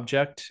touch an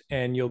object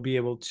and you'll be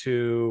able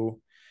to.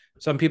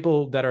 Some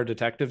people that are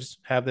detectives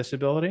have this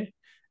ability,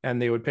 and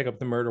they would pick up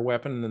the murder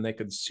weapon and then they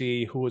could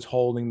see who was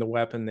holding the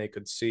weapon. They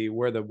could see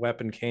where the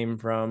weapon came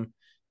from.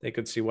 They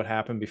could see what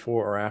happened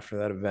before or after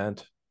that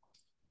event.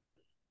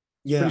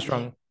 Pretty yeah,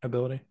 strong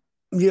ability.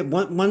 yeah.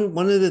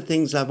 One of the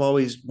things I've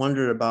always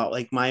wondered about,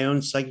 like my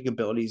own psychic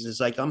abilities, is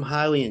like I'm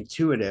highly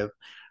intuitive.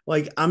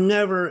 Like I'm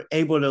never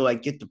able to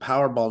like get the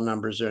Powerball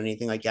numbers or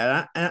anything like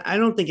that. I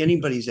don't think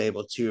anybody's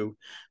able to.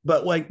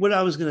 But like what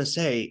I was gonna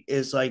say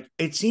is like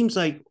it seems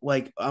like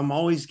I'm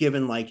always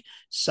given like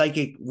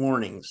psychic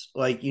warnings.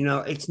 Like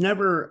it's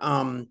never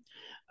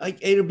like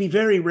it'll be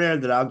very rare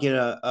that I'll get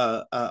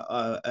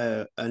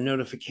a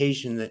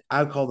notification that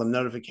I call them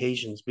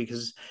notifications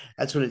because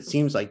that's what it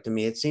seems like to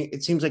me. It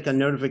seems like a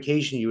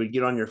notification you would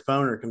get on your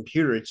phone or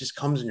computer. It just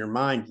comes in your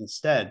mind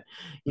instead,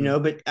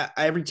 Mm. But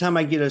every time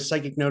I get a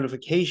psychic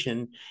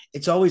notification,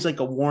 it's always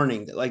like a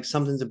warning that like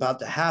something's about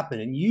to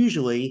happen, and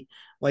usually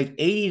like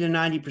 80 to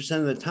 90%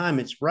 of the time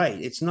it's right.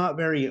 It's not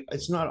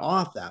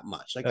off that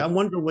much. Like I That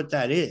wonder what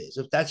that is.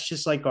 If that's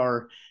just like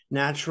our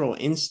natural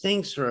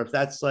instincts, or if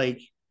that's like,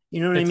 you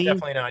know what I it's mean?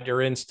 definitely not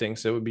your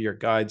instincts. It would be your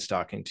guides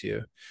talking to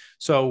you.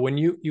 So when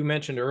you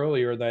mentioned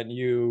earlier that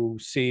you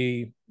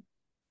see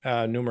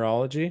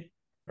numerology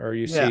or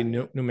you Yeah. see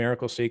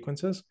numerical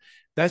sequences,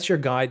 that's your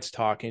guides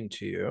talking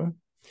to you.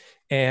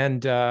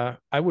 And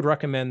I would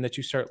recommend that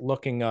you start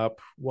looking up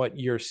what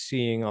you're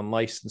seeing on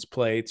license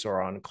plates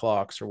or on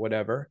clocks or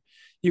whatever.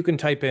 You can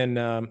type in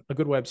a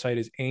good website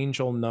is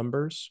Angel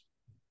Numbers.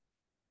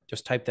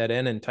 Just type that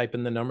in and type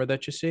in the number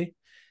that you see,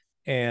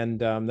 and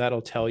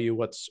that'll tell you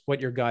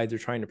what your guides are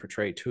trying to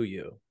portray to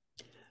you.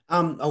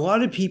 A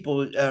lot of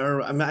people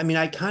are, I mean,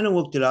 I kind of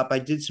looked it up. I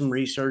did some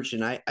research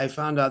and I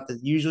found out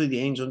that usually the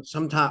angel,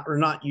 sometimes, or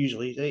not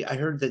usually, I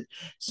heard that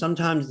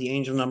sometimes the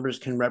angel numbers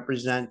can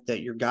represent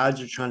that your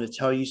guides are trying to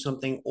tell you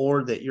something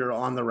or that you're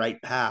on the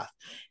right path.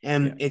 Yeah.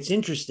 And it's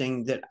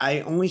interesting that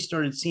I only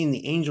started seeing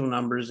the angel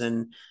numbers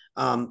and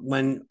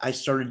when I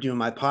started doing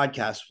my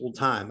podcast full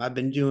time. I've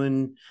been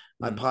doing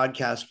my Mm.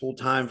 podcast full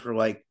time for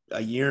like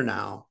a year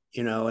now,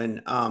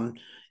 and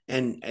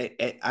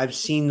I've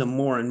seen them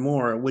more and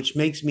more, which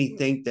makes me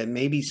think that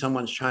maybe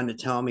someone's trying to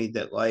tell me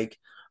that like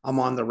I'm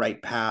on the right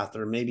path,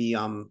 or maybe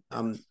I'm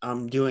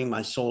doing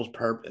my soul's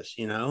purpose.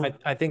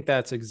 I think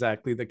that's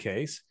exactly the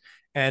case.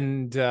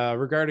 And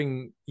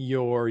regarding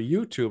your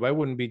YouTube, I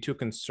wouldn't be too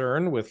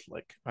concerned with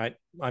like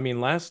I mean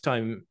last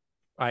time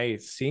I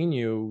seen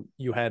you,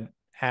 you had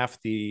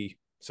half the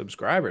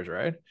subscribers,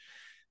 right?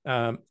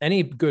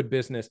 Any good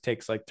business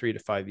takes like 3 to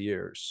 5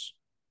 years.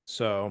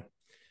 So,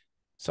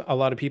 so a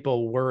lot of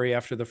people worry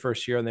after the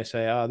first year and they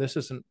say, "Oh, this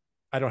isn't.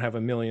 I don't have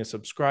a million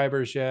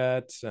subscribers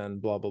yet,"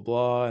 and blah blah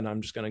blah, and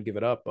I'm just going to give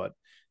it up. But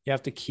you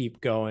have to keep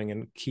going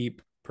and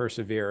keep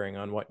persevering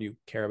on what you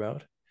care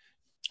about.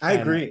 I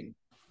And agree.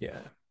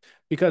 yeah,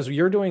 because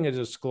you're doing a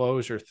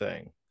disclosure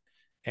thing.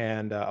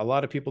 And a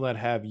lot of people that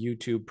have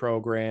YouTube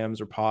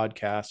programs or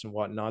podcasts and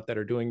whatnot that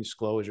are doing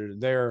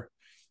disclosures,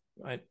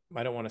 I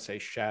don't want to say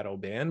shadow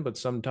ban, but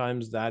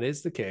sometimes that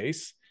is the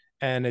case.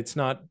 And it's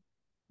not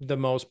the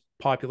most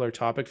popular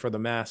topic for the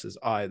masses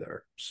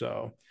either.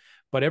 So,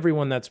 but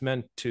everyone that's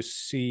meant to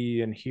see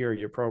and hear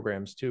your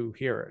programs to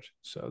hear it.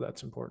 So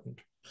that's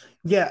important.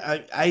 Yeah,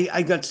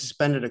 I got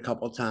suspended a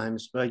couple of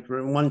times, like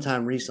one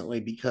time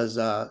recently because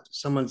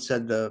someone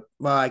said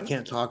well, I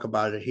can't talk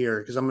about it here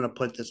because I'm going to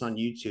put this on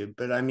YouTube.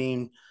 But I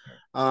mean,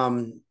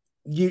 um,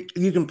 you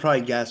can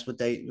probably guess what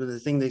the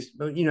thing they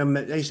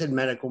said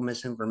medical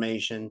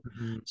misinformation.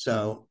 Mm-hmm. Mm-hmm.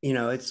 So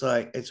it's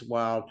like it's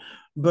wild.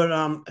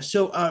 But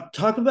so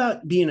talk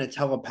about being a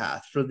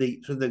telepath for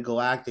the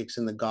galactics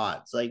and the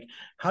gods. Like,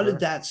 how did Sure.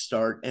 that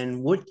start,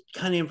 and what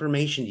kind of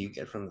information do you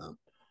get from them?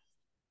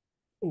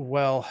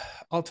 Well,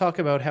 I'll talk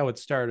about how it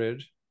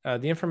started.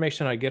 The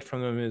information I get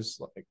from them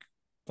is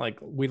like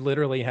we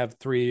literally have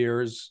 3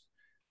 years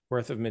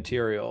worth of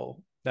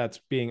material that's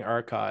being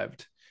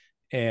archived,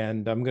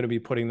 and I'm going to be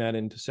putting that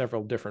into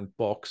several different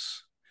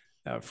books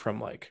from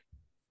like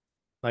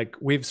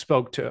we've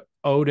spoke to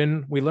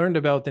Odin. We learned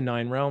about the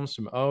nine realms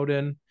from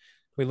Odin.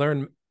 We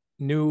learned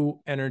new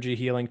energy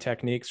healing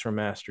techniques from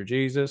Master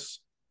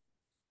Jesus.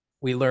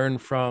 We learned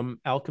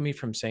from alchemy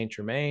from Saint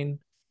Germain.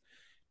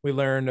 We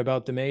learned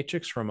about the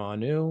Matrix from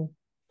Anu.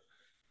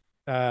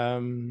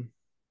 Um,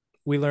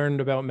 we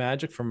learned about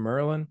magic from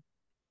Merlin,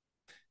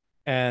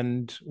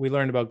 and we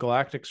learned about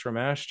galactics from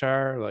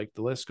Ashtar. Like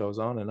the list goes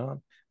on and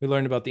on. We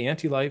learned about the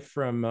anti-life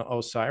from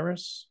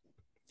Osiris.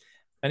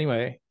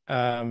 Anyway,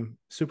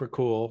 super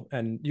cool,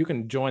 and you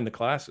can join the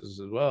classes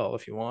as well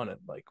if you want it.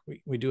 Like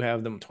we do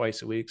have them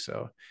twice a week,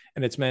 so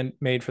and it's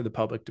made for the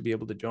public to be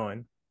able to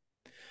join.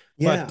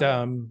 But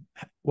Yeah.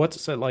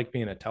 what's it like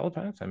being a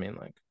telepath? I mean,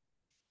 like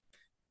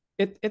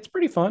it's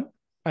pretty fun.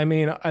 I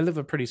mean, I live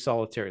a pretty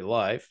solitary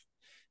life,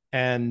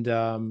 and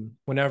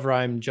whenever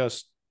I'm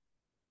just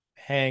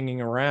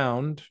hanging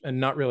around and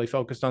not really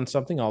focused on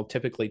something, I'll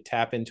typically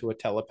tap into a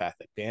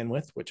telepathic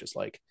bandwidth, which is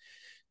like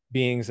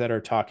beings that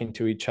are talking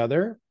to each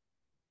other.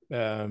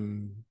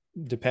 Um,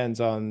 Depends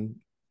on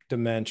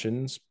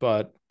dimensions,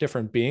 but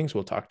different beings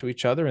will talk to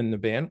each other in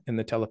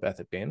the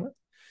telepathic bandwidth.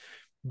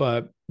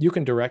 But you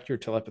can direct your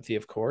telepathy,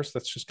 of course.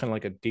 That's just kind of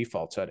like a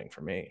default setting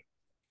for me.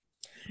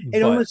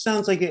 It But almost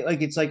sounds like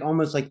it's like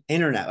almost like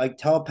internet, like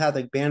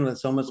telepathic bandwidth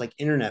is almost like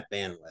internet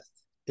bandwidth.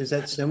 Is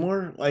that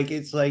similar? Like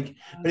it's like,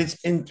 but it's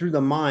in through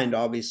the mind,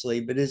 obviously.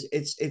 But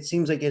it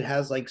seems like it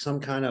has like some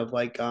kind of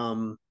like I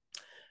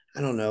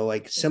don't know,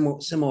 like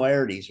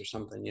similarities or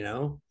something.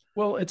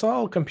 well, it's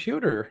all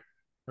computer,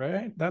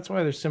 right? That's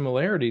why there's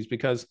similarities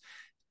because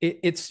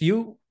it's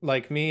you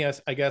like me,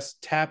 as I guess,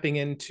 tapping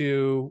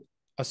into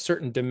a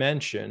certain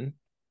dimension,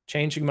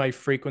 changing my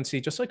frequency,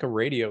 just like a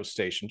radio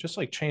station, just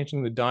like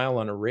changing the dial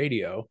on a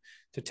radio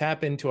to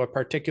tap into a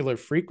particular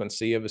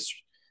frequency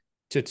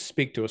to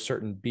speak to a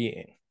certain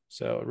being.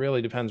 So it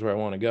really depends where I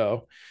want to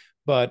go.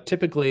 But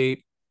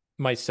typically,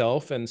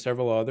 myself and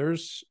several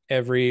others,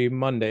 every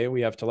Monday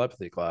we have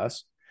telepathy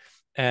class,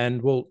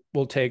 and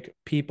we'll take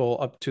people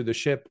up to the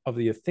ship of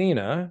the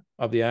Athena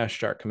of the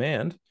Ashtar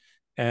Command,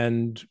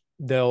 and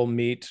they'll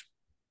meet.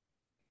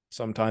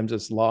 Sometimes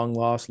it's long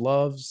lost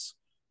loves.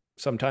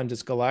 Sometimes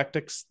it's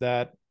galactics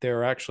that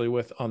they're actually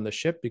with on the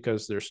ship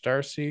because they're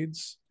star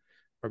seeds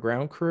or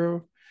ground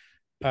crew.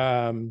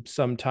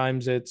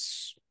 Sometimes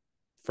it's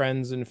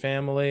friends and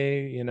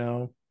family,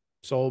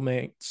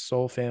 soulmates,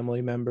 soul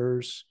family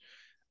members.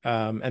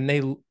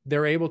 And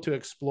they're able to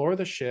explore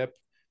the ship,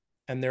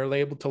 and they're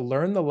able to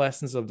learn the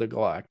lessons of the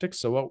galactics.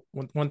 So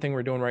one thing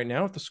we're doing right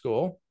now at the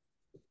school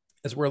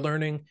is we're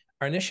learning.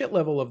 Our initiate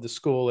level of the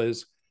school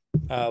is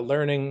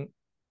learning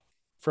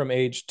from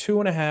age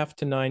 2.5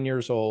 to 9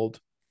 years old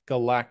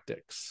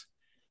galactics.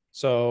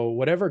 So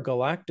whatever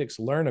galactics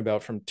learn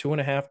about from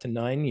 2.5 to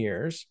 9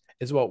 years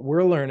is what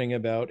we're learning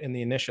about in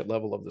the initiate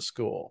level of the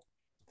school.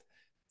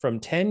 From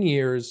 10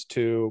 years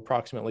to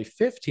approximately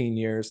 15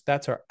 years,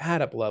 that's our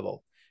adept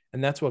level.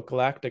 And that's what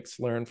galactics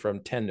learn from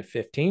 10 to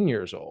 15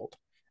 years old.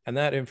 And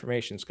that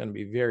information is going to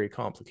be very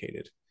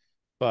complicated.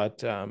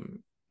 But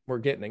we're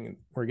getting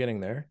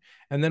there.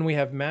 And then we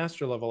have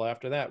master level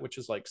after that, which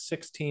is like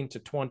 16 to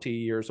 20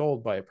 years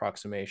old by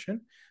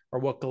approximation, or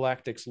what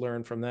galactics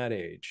learn from that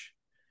age.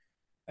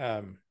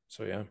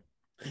 So yeah.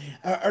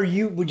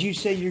 Would you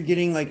say you're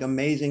getting like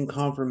amazing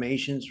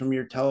confirmations from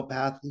your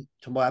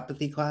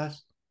telepathy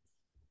class?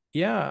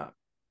 Yeah,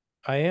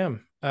 I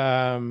am.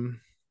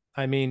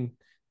 I mean,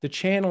 the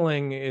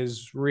channeling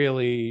is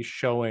really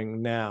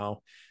showing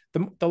now.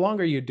 The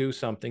longer you do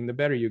something, the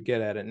better you get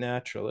at it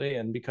naturally.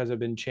 And because I've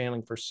been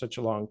channeling for such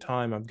a long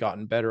time, I've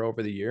gotten better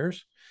over the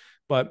years.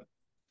 But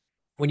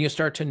when you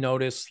start to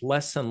notice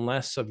less and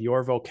less of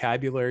your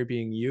vocabulary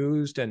being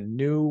used and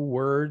new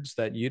words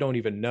that you don't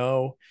even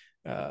know,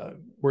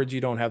 words you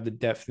don't have the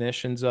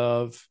definitions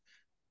of,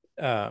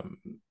 um,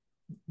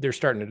 they're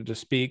starting to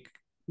speak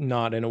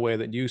not in a way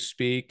that you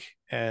speak,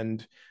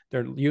 and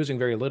they're using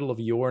very little of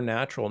your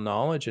natural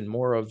knowledge and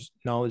more of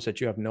knowledge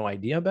that you have no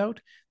idea about.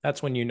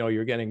 That's when you know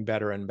you're getting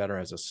better and better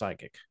as a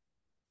psychic.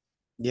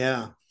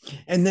 Yeah.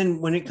 And then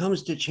when it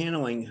comes to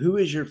channeling, who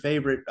is your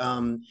favorite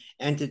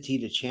entity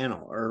to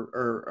channel or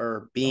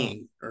Oh,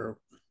 being or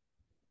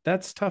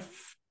that's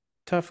tough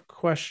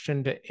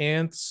question to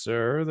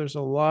answer. There's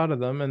a lot of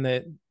them, and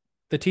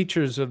the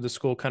teachers of the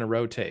school kind of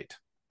rotate.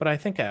 But I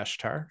think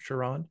Ashtar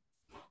Sharon.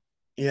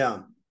 yeah.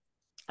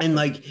 And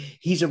like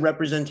he's a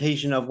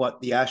representation of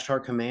what the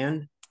Ashtar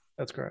command.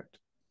 That's correct.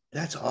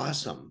 That's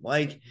awesome.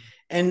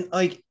 And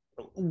like,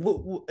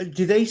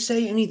 do they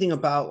say anything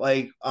about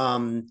like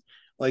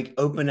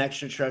open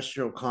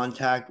extraterrestrial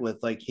contact with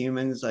like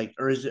humans? Like,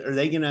 or are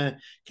they gonna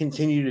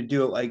continue to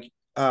do it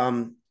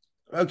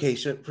okay,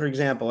 so for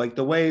example, like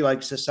the way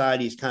like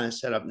society is kind of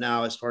set up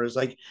now as far as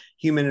like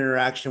human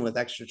interaction with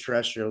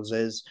extraterrestrials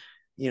is,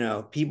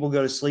 people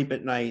go to sleep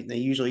at night and they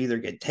usually either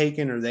get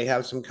taken or they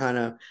have some kind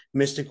of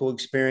mystical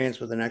experience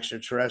with an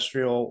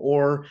extraterrestrial,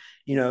 or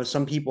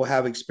some people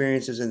have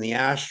experiences in the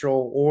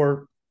astral,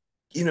 or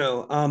you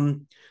know,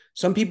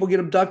 some people get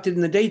abducted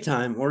in the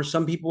daytime, or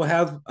some people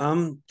have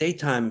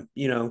daytime,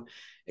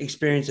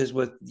 experiences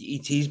with the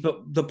ETs.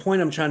 But the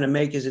point I'm trying to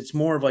make is it's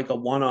more of like a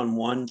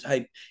one-on-one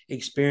type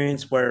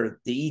experience where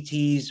the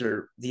ETs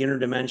or the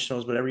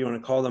interdimensionals, whatever you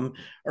want to call them,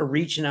 are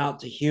reaching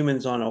out to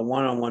humans on a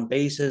one-on-one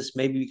basis,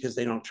 maybe because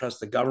they don't trust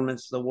the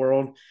governments of the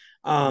world.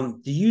 Do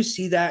you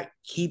see that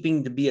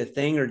keeping to be a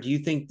thing, or do you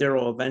think there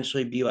will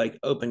eventually be like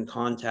open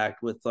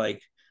contact with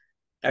like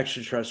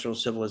extraterrestrial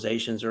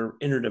civilizations or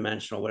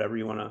interdimensional, whatever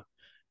you want to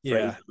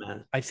phrase Yeah, them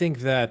as? I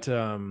think that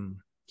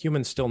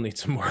humans still need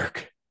some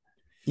work.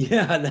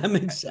 Yeah, that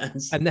makes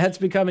sense. And that's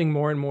becoming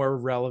more and more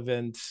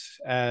relevant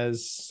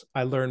as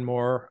I learn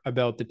more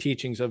about the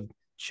teachings of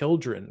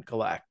children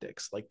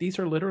galactics. Like these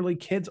are literally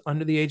kids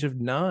under the age of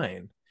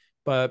 9,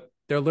 but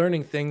they're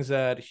learning things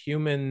that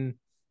human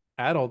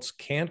adults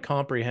can't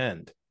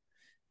comprehend.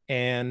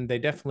 And they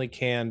definitely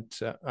can't.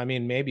 I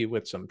mean, maybe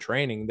with some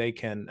training, they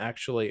can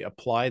actually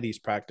apply these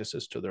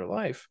practices to their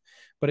life,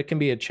 but it can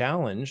be a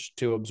challenge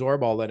to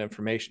absorb all that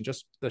information,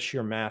 just the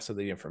sheer mass of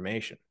the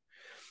information.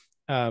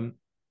 Um,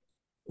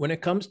 when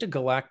it comes to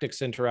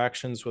galactics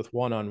interactions with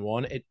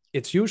one-on-one,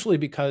 it's usually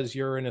because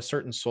you're in a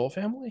certain soul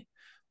family,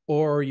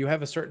 or you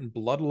have a certain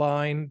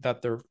bloodline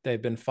that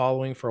they've been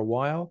following for a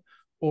while,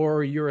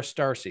 or you're a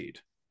star seed.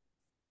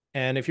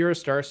 And if you're a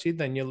star seed,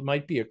 then you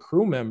might be a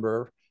crew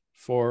member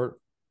for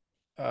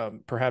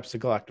perhaps the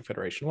Galactic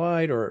Federation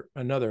Light or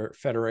another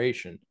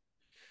federation.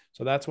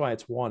 So that's why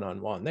it's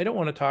one-on-one. They don't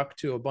want to talk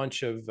to a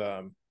bunch of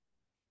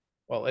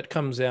well, it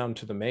comes down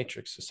to the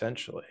matrix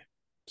essentially.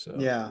 So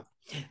Yeah.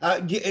 I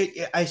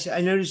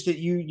noticed that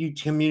you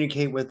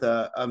communicate with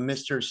a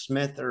Mr.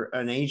 Smith or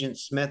an Agent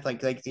Smith,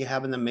 like you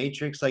have in the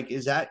Matrix. Like,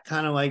 is that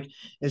kind of like,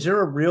 is there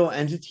a real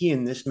entity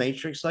in this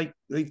Matrix like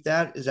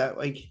that? Is that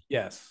like,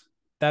 yes,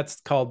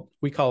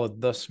 we call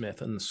it the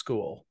Smith in the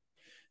school.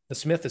 The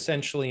Smith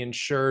essentially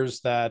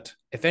ensures that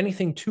if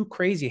anything too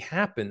crazy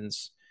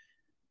happens,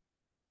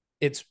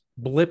 it's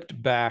blipped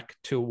back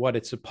to what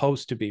it's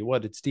supposed to be,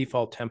 what its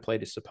default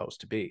template is supposed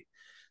to be.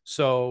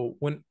 So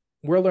when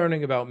we're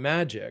learning about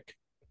magic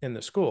in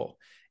the school,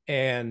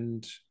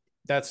 and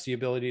that's the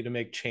ability to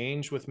make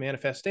change with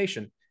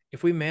manifestation.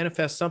 If we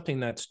manifest something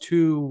that's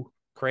too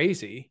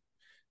crazy,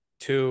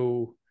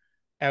 too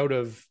out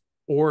of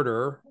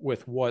order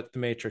with what the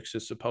matrix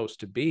is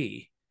supposed to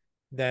be,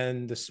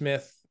 then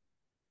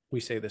we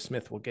say the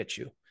Smith will get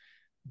you,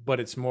 but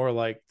it's more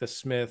like the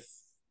Smith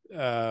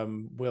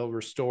will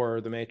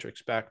restore the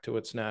matrix back to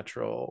its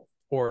natural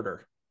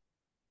order.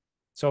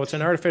 So it's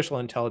an artificial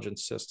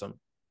intelligence system.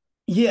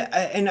 Yeah,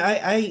 and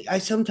I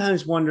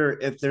sometimes wonder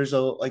if there's a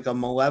like a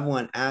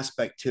malevolent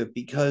aspect to it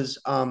because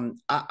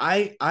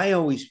I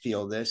always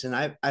feel this, and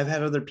I've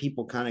had other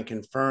people kind of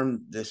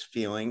confirm this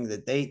feeling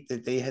that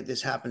they had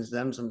this happens to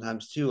them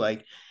sometimes too.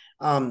 Like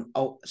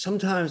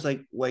sometimes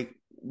like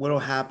what'll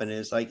happen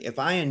is like if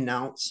I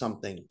announce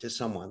something to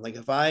someone, like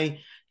if I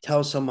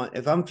tell someone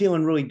if I'm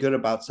feeling really good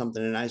about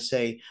something and I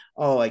say,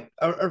 oh, like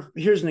or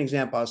here's an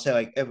example, I'll say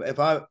like if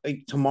I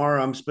like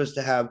tomorrow I'm supposed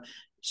to have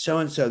so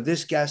and so,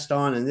 this guest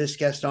on, and this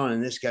guest on,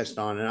 and this guest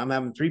on, and I'm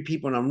having three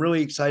people, and I'm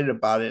really excited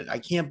about it. I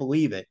can't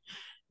believe it.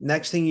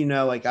 Next thing you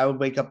know, like I would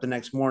wake up the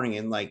next morning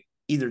and like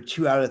either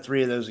two out of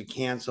three of those would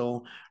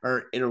cancel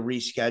or it'll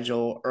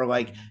reschedule or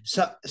like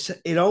so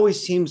it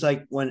always seems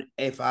like when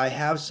if I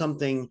have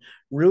something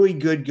really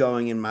good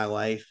going in my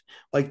life,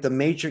 like the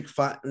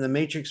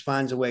matrix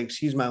finds a way,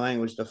 excuse my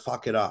language, to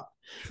fuck it up.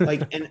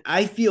 Like, and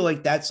I feel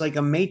like that's like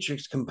a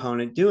matrix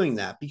component doing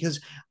that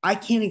because I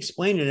can't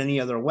explain it any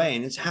other way.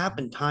 And it's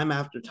happened time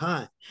after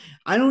time.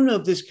 I don't know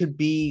if this could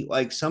be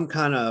like some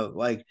kind of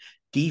like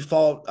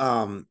default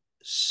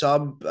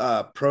sub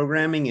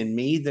programming in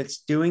me that's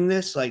doing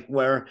this, like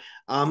where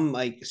I'm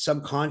like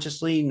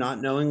subconsciously,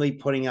 not knowingly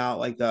putting out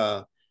like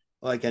a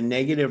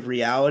negative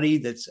reality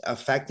that's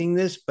affecting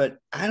this, but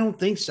I don't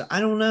think so. I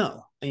don't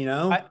know, you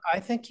know?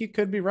 I think you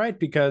could be right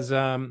because,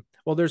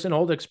 well, there's an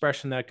old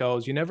expression that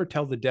goes, you never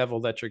tell the devil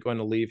that you're going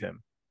to leave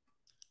him.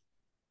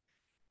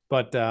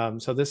 But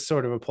so this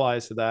sort of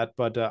applies to that.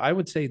 But I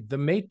would say the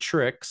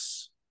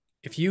Matrix,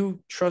 if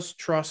you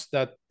trust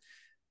that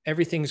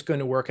everything's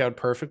going to work out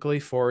perfectly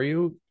for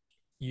you,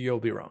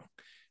 you'll be wrong.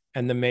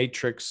 And the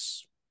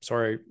Matrix,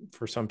 sorry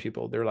for some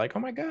people, they're like, oh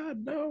my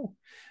God, no.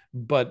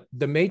 But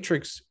the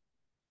Matrix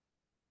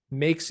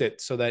makes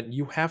it so that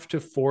you have to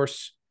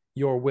force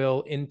your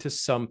will into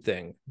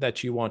something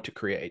that you want to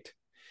create.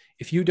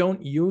 If you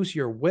don't use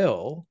your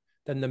will,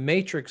 then the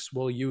Matrix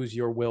will use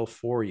your will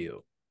for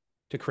you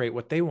to create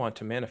what they want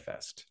to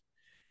manifest.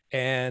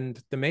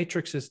 And the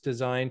Matrix is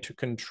designed to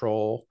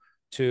control,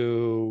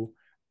 to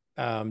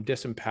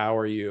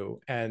disempower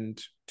you,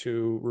 and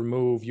to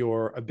remove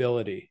your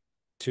ability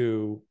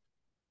to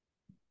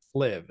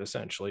live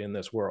essentially in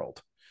this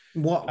world.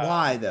 What,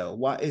 why though?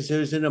 Why is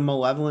it a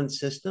malevolent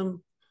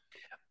system?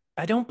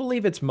 I don't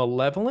believe it's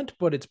malevolent,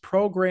 but it's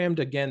programmed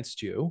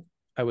against you,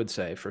 I would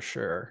say for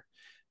sure.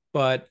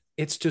 But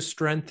it's to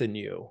strengthen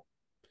you.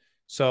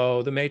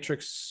 So the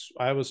Matrix,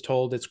 I was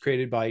told it's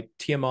created by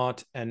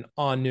Tiamat and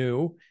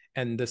Anu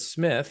and the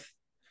Smith.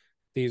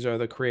 These are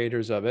the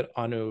creators of it.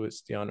 Anu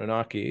is the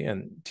Anunnaki,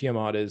 and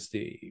Tiamat is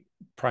the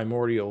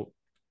primordial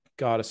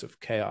goddess of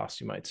chaos,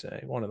 you might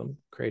say, one of them,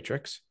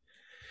 creatrix.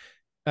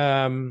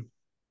 Um,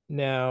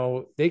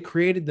 Now, they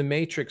created the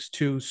Matrix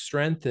to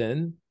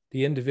strengthen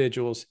the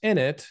individuals in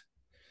it.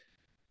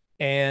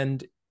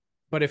 And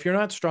but if you're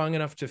not strong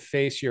enough to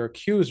face your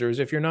accusers,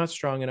 if you're not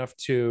strong enough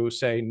to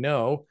say,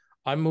 no,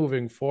 I'm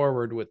moving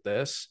forward with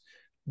this,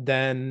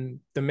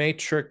 then the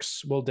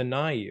Matrix will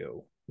deny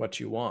you what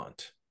you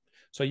want.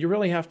 So you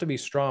really have to be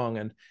strong.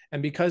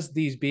 And because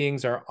these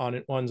beings are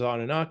on one's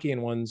Anunnaki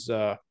and one's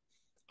a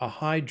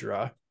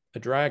Hydra, a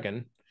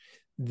dragon,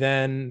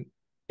 then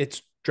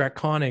it's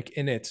draconic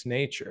in its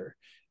nature.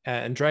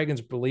 And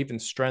dragons believe in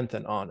strength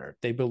and honor.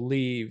 They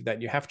believe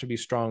that you have to be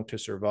strong to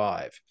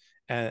survive.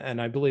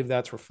 And I believe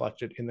that's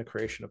reflected in the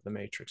creation of the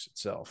Matrix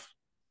itself.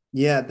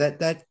 Yeah,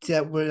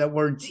 that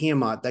word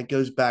Tiamat that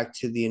goes back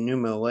to the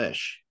Enuma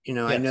Elish. You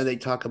know, I know Yes. they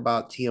talk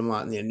about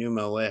Tiamat and the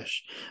Enuma Elish.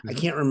 I Mm-hmm.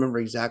 can't remember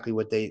exactly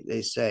what they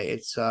say.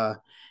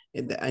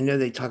 I know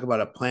they talk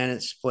about a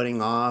planet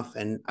splitting off,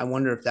 and I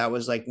wonder if that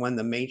was like when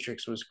the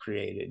Matrix was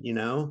created. You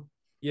know?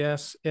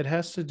 Yes, it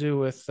has to do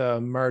with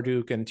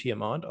Marduk and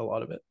Tiamat, a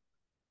lot of it.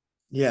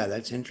 Yeah,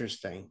 that's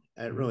interesting.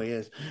 It Mm-hmm. really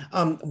is.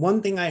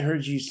 One thing I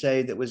heard you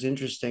say that was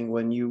interesting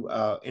when you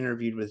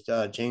interviewed with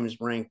James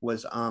Brink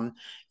was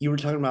you were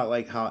talking about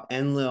like how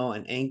Enlil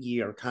and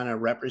Enki are kind of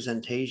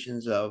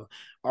representations of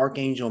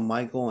Archangel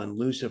Michael and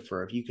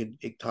Lucifer. If you could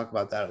talk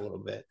about that a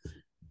little bit.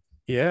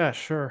 Yeah,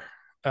 sure.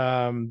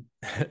 Um,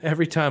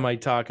 every time I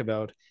talk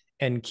about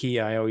Enki,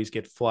 I always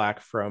get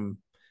flack from,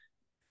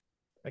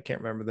 I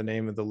can't remember the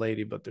name of the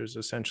lady, but there's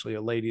essentially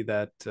a lady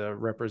that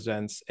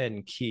represents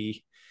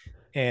Enki,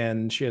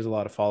 and she has a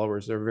lot of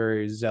followers. They're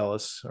very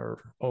zealous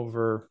or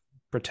over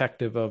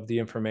protective of the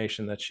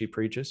information that she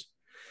preaches.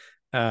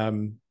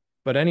 Um,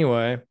 but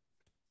anyway,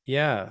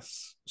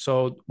 yes.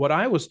 So what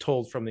I was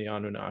told from the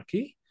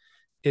Anunnaki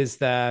is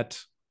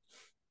that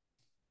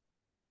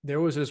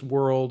there was this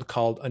world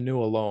called Anu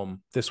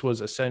Alom. This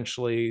was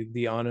essentially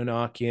the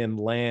Anunnakian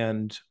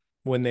land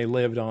when they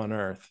lived on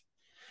Earth.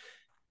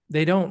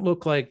 They don't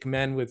look like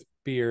men with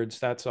beards.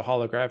 That's a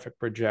holographic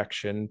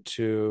projection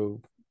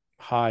to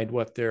hide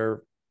what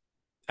their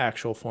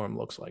actual form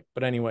looks like.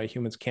 But anyway,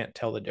 humans can't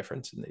tell the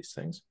difference in these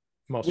things.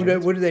 Most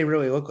humans. What do they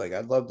really look like?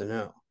 I'd love to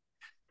know.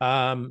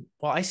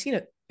 Well, I seen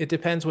it. It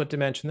depends what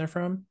dimension they're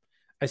from.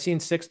 I seen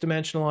six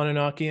dimensional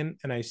Anunnakian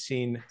and I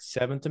seen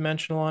seventh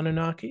dimensional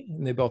Anunnaki,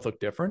 and they both look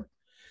different.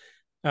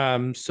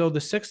 So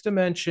the sixth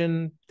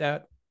dimension,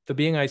 that the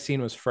being I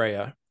seen was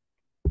Freya.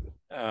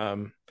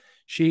 Um,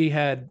 she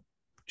had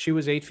she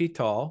was 8 feet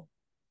tall,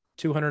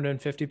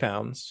 250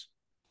 pounds.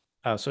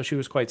 So she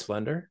was quite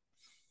slender.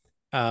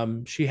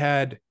 She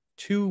had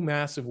two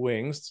massive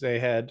wings. They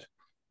had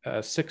a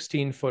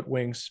 16-foot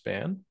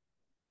wingspan.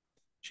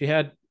 She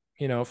had,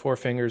 four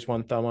fingers,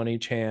 one thumb on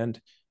each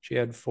hand. She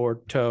had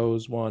four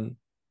toes, one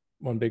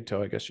big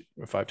toe, I guess,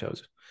 or five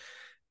toes.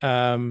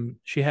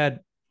 She had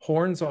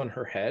horns on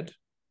her head,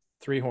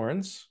 three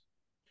horns,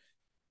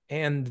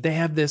 and they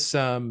have this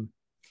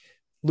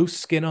loose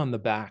skin on the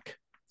back.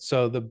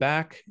 So the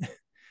back,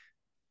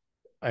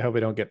 I hope I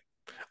don't get.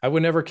 I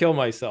would never kill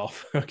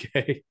myself.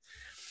 Okay,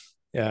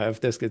 yeah, if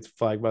this gets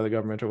flagged by the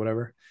government or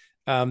whatever.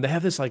 They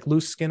have this like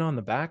loose skin on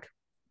the back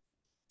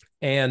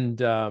and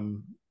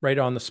right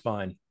on the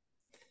spine,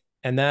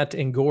 and that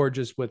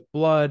engorges with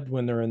blood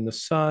when they're in the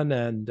sun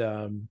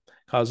and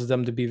causes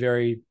them to be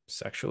very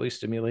sexually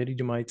stimulated,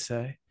 you might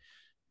say.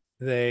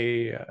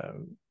 They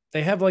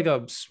they have like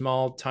a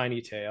small,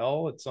 tiny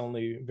tail. It's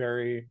only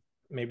very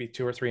maybe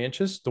 2 or 3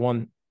 inches. The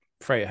one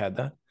Freya had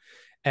that,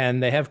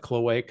 and they have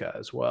cloaca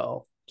as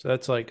well. So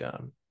that's like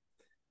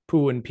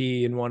poo and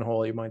pee in one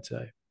hole, you might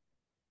say.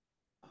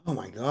 Oh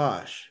my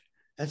gosh,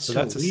 that's So so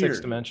that's a six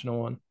weird. dimensional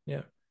one.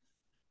 Yeah.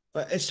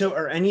 So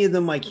are any of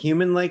them like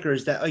human like, or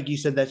is that like you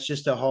said that's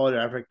just a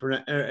holographic?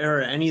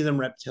 Are any of them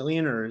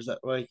reptilian, or is that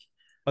like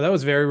Oh, that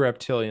was very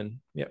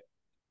reptilian. Yep.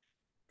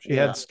 She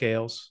yeah? had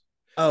scales.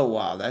 Oh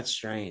wow, that's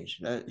strange.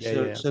 Yeah,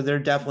 So yeah. so they're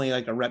definitely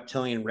like a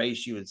reptilian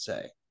race, you would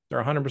say.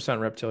 They're 100%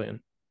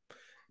 reptilian.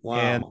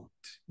 And Wow.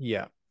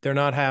 yeah, they're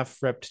not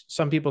half rept.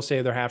 Some people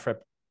say they're half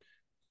rep.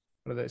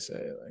 What do they say?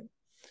 Like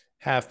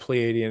half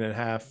Pleiadian and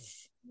half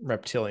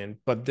reptilian,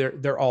 but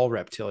they're all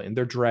reptilian.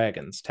 They're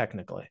dragons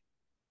technically.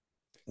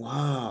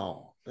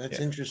 Wow, that's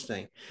Yeah.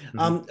 interesting.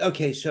 Mm-hmm.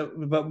 Okay, so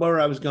but where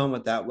I was going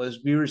with that was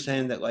we were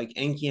saying that like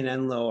Enki and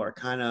Enlil are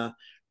kind of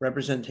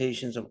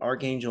representations of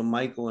Archangel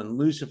Michael and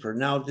Lucifer.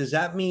 Now, does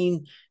that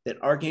mean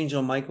that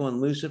Archangel Michael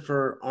and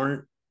Lucifer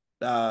aren't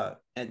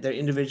they're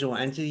individual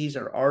entities,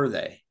 or are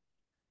they?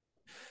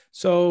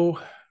 So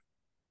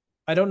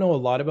I don't know a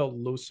lot about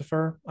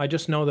Lucifer. I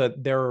just know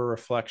that they're a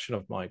reflection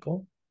of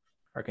Michael,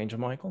 Archangel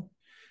Michael.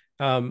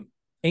 Um,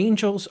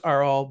 Angels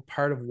are all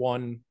part of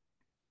one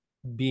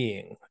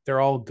being. They're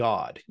all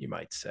God, you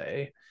might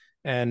say,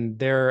 and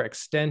they're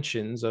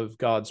extensions of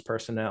God's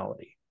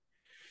personality.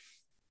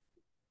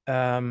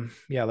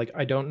 Yeah, like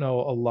I don't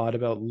know a lot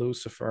about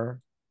Lucifer,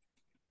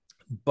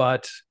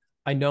 but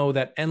I know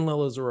that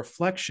Enlil is a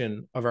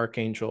reflection of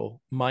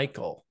Archangel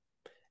Michael,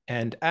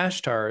 and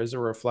Ashtar is a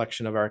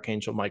reflection of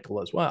Archangel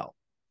Michael as well.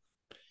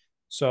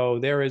 So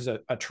there is a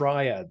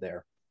triad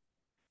there: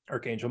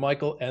 Archangel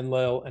Michael,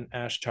 Enlil, and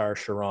Ashtar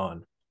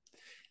Sharon.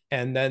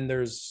 And then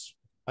there's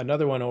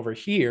another one over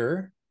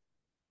here.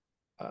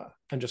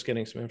 I'm just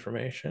getting some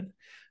information.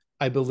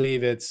 I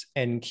believe it's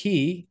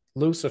Enki,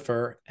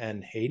 Lucifer,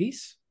 and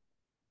Hades.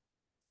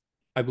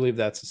 I believe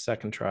that's the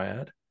second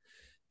triad.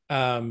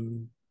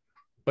 Um,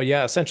 but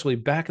yeah, essentially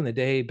back in the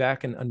day,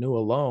 back in Anu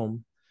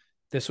alone,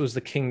 this was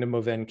the kingdom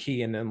of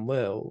Enki and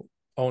Enlil,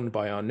 owned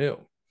by Anu.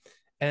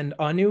 And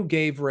Anu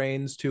gave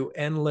reins to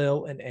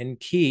Enlil and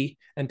Enki,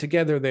 and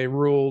together they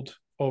ruled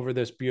over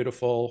this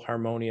beautiful,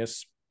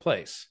 harmonious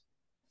place.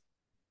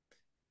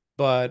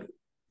 But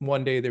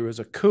one day there was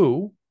a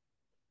coup,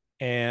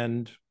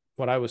 and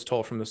what I was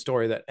told from the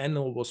story that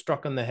Enlil was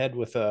struck on the head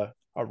with a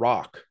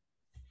rock.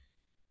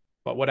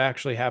 But what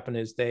actually happened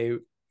is they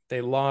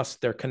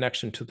lost their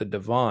connection to the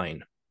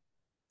divine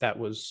that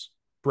was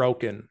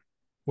broken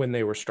when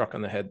they were struck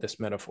on the head, this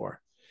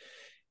metaphor.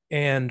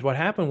 And what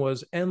happened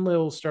was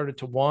Enlil started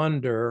to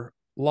wander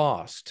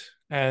lost,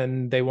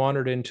 and they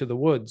wandered into the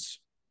woods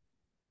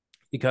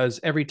because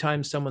every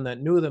time someone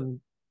that knew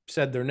them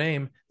said their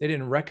name, they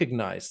didn't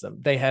recognize them.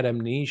 They had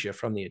amnesia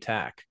from the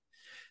attack.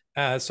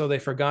 So they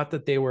forgot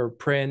that they were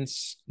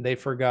prince. They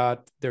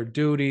forgot their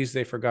duties.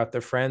 They forgot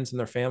their friends and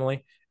their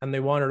family, and they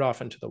wandered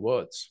off into the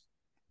woods.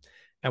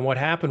 And what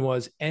happened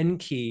was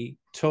Enki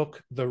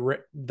took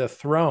the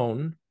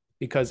throne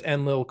because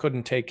Enlil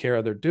couldn't take care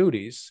of their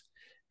duties,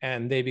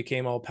 and they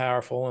became all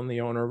powerful and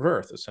the owner of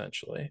Earth,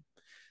 essentially.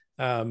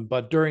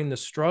 But during the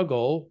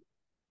struggle,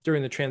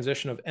 during the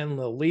transition of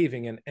Enlil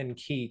leaving and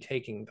Enki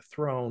taking the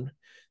throne,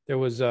 there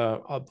was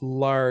a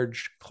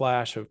large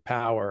clash of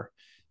power,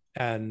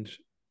 and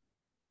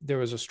there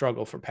was a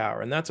struggle for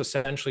power. And that's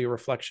essentially a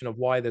reflection of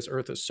why this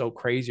Earth is so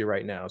crazy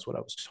right now, is what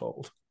I was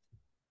told.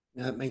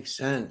 That makes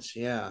sense.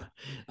 Yeah.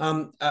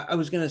 I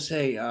was gonna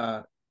say,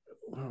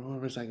 where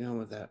was I going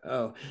with that?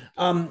 Oh,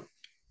 um,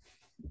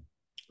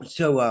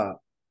 so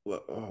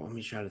let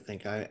me try to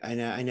think. I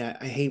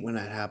hate when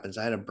that happens.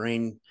 I had a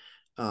brain,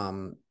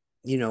 um,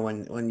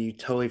 when you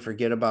totally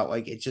forget about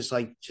like it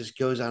just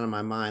goes out of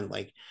my mind.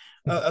 Like,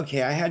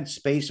 okay, I had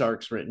space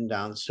arcs written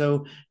down.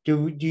 So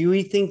do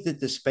you think that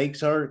the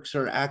space arcs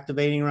are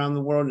activating around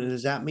the world, and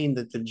does that mean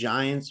that the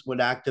giants would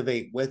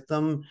activate with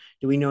them?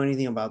 Do we know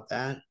anything about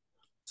that?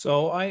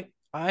 So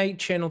I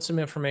channeled some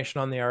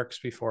information on the arcs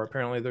before.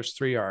 Apparently, there's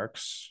three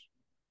arcs.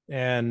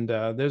 and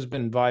there's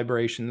been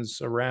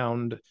vibrations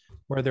around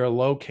where they're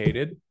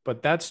located,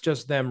 but that's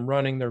just them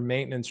running their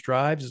maintenance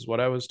drives, is what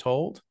I was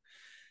told.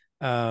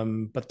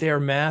 But they're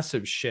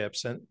massive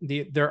ships, and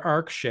they're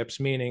arc ships,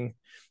 meaning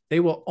they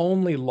will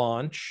only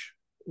launch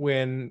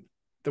when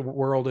the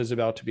world is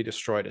about to be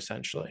destroyed.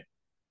 Essentially,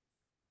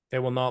 they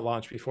will not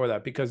launch before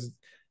that, because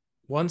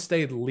once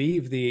they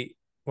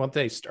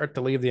start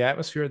to leave the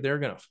atmosphere, they're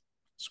gonna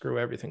screw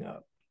everything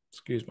up.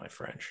 Excuse my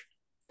French.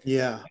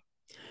 Yeah.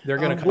 They're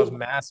going to cause Well,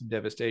 massive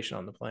devastation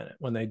on the planet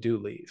when they do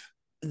leave.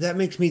 that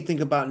makes me think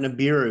about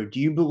Nibiru. Do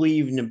you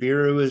believe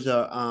Nibiru is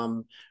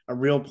a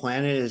real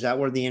planet? Is that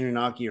where the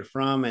Anunnaki are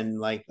from? And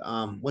like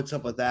what's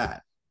up with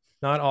that?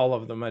 Not all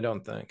of them, I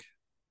don't think,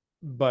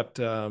 but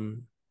a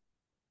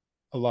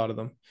lot of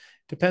them.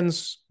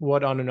 Depends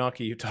what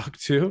Anunnaki you talk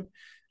to.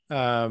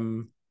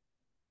 Um,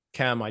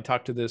 Cam, I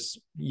talked to this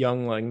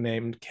youngling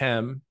named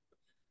Cam.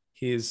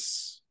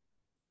 He's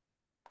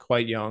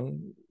quite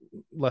young,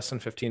 less than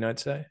 15, I'd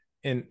say,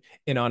 in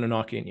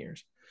Anunnakian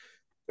years.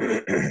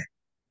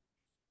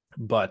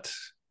 But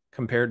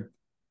compared,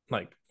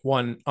 like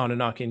one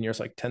Anunnakian year is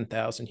like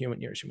 10,000 human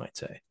years, you might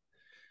say.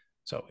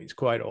 So he's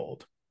quite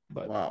old,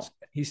 but Wow.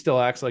 he still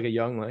acts like a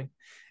youngling.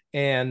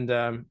 And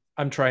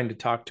I'm trying to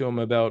talk to him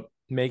about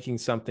making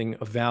something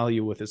of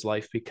value with his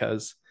life,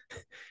 because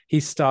he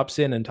stops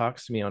in and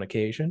talks to me on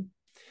occasion.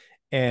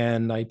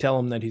 And I tell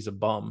him that he's a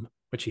bum,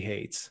 which he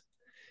hates.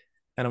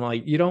 And I'm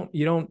like, you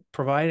don't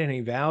provide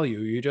any value.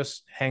 You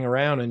just hang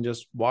around and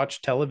just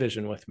watch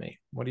television with me.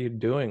 What are you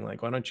doing?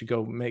 Like, why don't you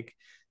go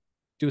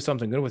do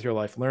something good with your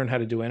life? Learn how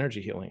to do energy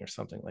healing or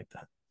something like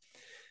that.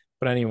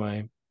 But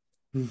anyway,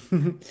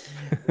 Do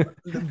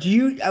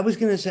you, I was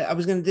gonna say,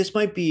 this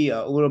might be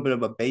a little bit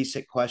of a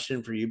basic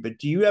question for you, but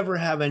do you ever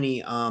have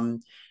any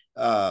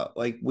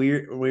like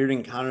weird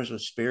encounters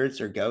with spirits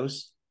or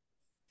ghosts?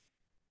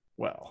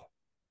 well,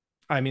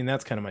 I mean,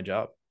 that's kind of my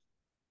job.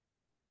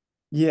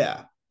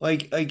 Yeah.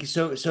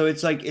 So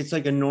it's like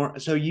a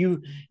so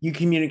you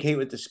communicate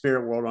with the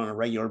spirit world on a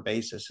regular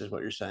basis is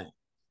what you're saying.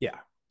 Yeah,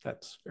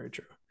 that's very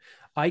true.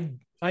 I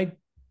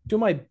do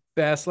my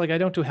best. Like, I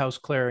don't do house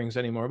clearings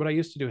anymore, but I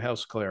used to do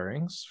house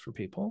clearings for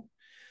people.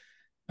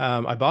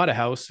 I bought a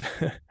house.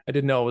 I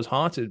didn't know it was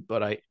haunted,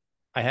 but I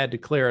had to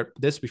clear it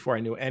this before I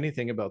knew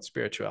anything about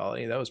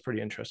spirituality. That was a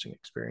pretty interesting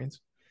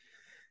experience.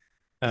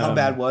 How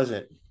bad Um, was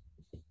it?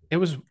 it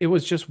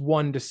was just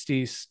one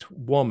deceased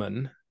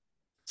woman.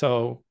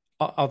 So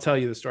I'll tell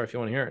you the story if you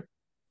want to hear it.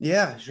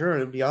 Yeah, sure,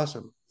 it'd be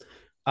awesome.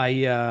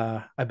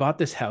 I bought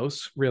this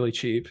house really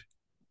cheap,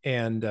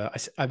 and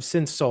I've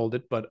since sold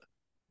it, but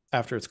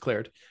after it's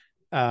cleared.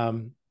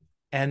 Um,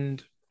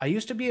 and I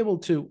used to be able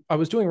to, I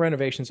was doing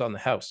renovations on the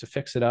house to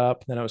fix it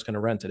up. And then I was going to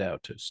rent it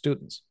out to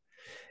students.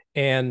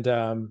 And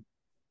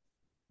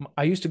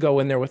I used to go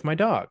in there with my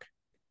dog.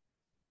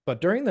 But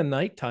during the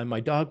nighttime, my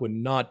dog would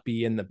not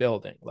be in the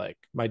building. Like,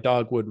 my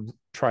dog would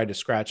try to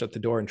scratch at the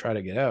door and try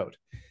to get out.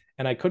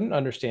 And I couldn't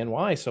understand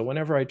why. So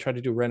whenever I tried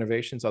to do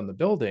renovations on the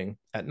building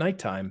at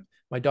nighttime,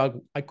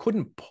 I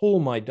couldn't pull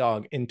my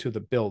dog into the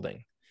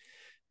building.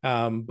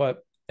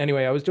 But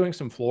anyway, I was doing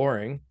some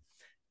flooring,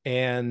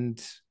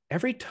 and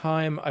every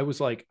time I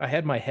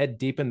had my head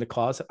deep in the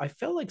closet, I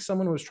felt like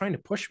someone was trying to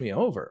push me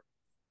over.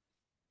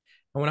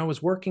 And when I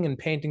was working and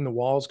painting the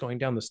walls going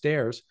down the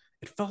stairs,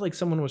 it felt like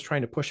someone was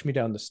trying to push me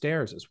down the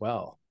stairs as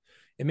well.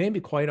 It made me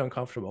quite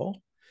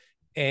uncomfortable.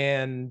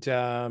 And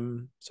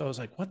so I was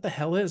like, what the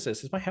hell is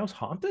this? Is my house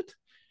haunted?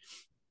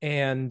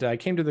 And I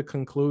came to the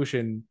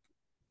conclusion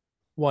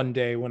one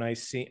day when I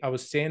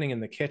was standing in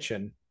the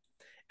kitchen,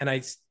 and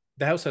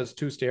the house has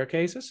two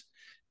staircases.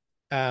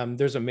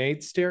 There's a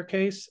maid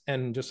staircase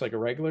and just like a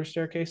regular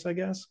staircase, I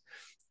guess.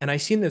 And I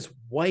seen this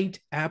white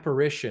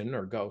apparition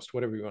or ghost,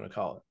 whatever you want to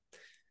call it,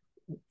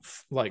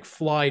 like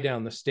fly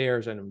down the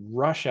stairs and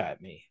rush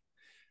at me.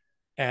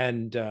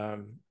 And I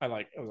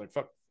was like,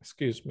 fuck,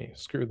 excuse me,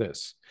 screw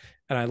this.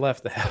 And I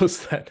left the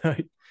house that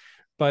night.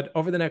 But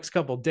over the next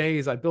couple of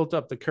days, I built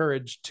up the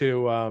courage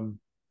to, I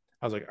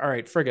was like, all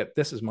right, forget,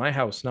 this is my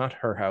house, not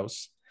her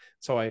house.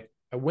 So I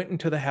went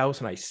into the house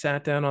and I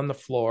sat down on the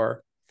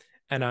floor,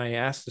 and I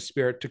asked the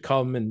spirit to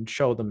come and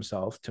show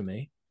themselves to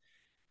me.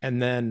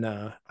 And then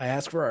I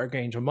asked for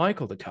Archangel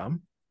Michael to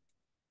come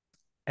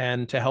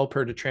and to help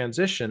her to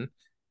transition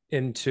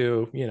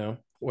into,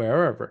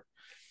 wherever.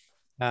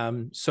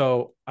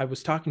 So I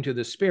was talking to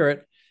the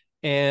spirit,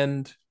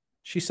 and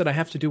she said, I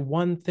have to do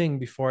one thing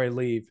before I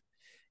leave.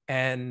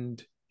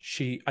 And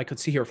I could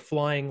see her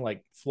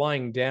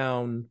flying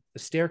down the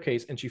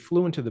staircase, and she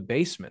flew into the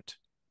basement.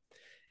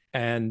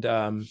 And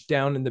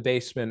down in the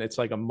basement, it's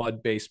like a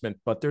mud basement,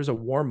 but there's a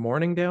warm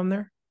morning down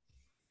there.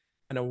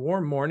 And a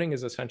warm morning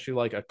is essentially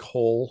like a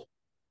coal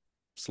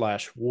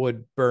slash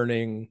wood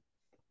burning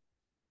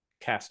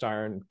cast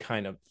iron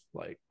kind of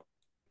like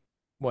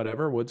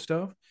whatever wood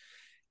stove.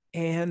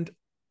 And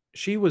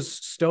she was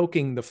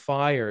stoking the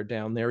fire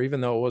down there,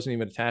 even though it wasn't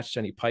even attached to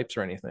any pipes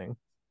or anything.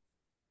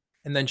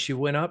 And then she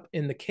went up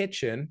in the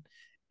kitchen,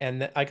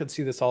 and I could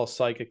see this all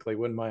psychically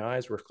when my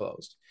eyes were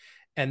closed.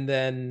 And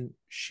then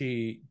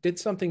she did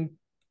something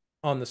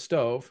on the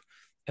stove,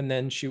 and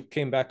then she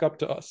came back up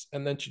to us,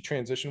 and then she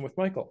transitioned with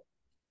Michael.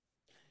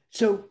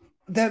 So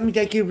that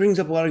brings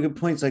up a lot of good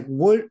points. Like,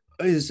 what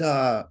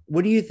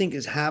do you think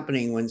is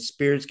happening when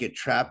spirits get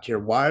trapped here?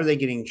 Why are they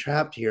getting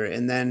trapped here?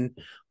 And then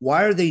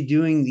why are they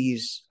doing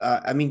these?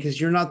 I mean, because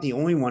you're not the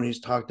only one who's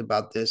talked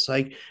about this.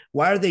 Like,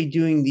 why are they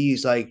doing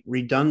these like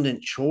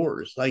redundant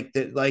chores like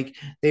that? Like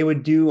they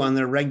would do on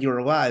their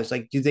regular lives.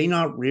 Like, do they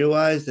not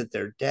realize that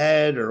they're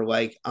dead, or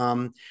like,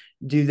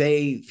 do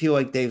they feel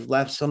like they've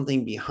left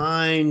something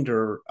behind,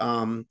 or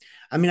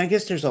I mean, I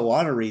guess there's a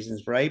lot of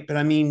reasons, right? But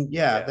I mean,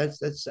 yeah,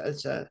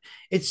 Yeah.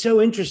 it's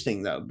so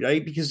interesting though,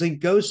 right? Because like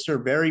ghosts are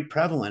very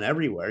prevalent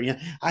everywhere. You know,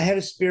 I had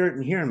a spirit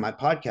in here in my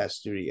podcast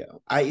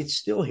studio. It's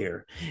still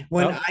here.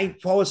 When Oh, I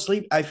fall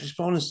asleep, I was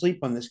falling asleep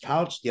on this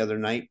couch the other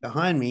night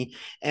behind me,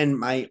 and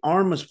my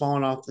arm was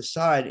falling off the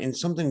side, and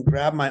something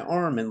grabbed my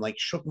arm and like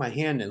shook my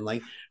hand and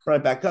like brought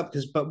it back up.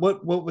 Because, but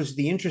what was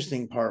the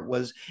interesting part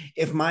was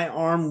if my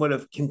arm would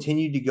have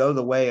continued to go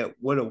the way it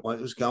would have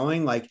was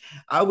going, like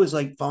I was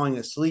like falling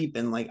asleep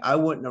and like I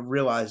wouldn't have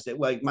realized it.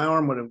 Like my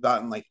arm would have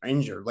gotten like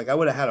injured. Like I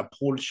would have had a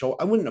pulled shoulder.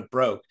 I wouldn't have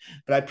broke,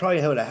 but I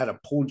probably would have had a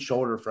pulled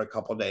shoulder for a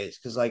couple of days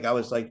because like I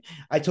was like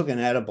I took an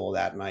edible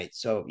that night,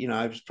 so you know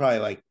I was probably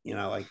like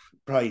like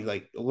probably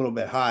like a little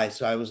bit high,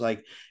 so I was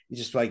like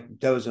just like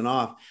dozing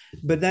off.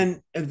 But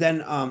then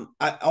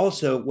I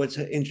also what's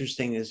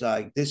interesting is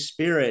like this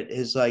spirit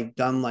is like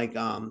done like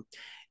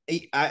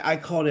I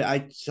called it.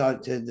 I saw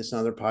it to this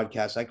another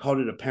podcast. I called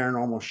it a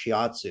paranormal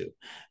shiatsu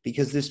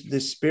because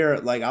this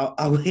spirit, like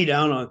I'll lay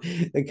down on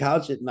the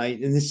couch at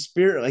night, and this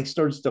spirit like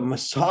starts to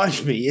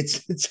massage me.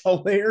 It's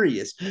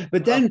hilarious.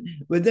 But wow.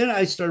 then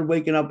I started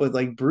waking up with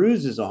like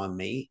bruises on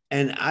me,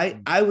 and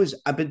I was.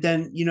 But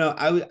then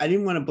I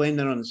didn't want to blame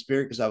that on the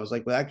spirit because I was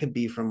like, well, that could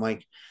be from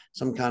like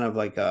some kind of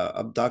like a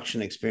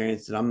abduction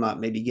experience that I'm not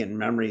maybe getting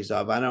memories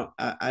of. I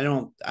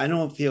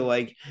don't feel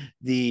like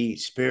the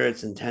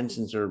spirit's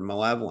intentions are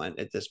malevolent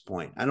at this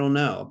point. I don't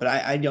know, but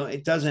I don't.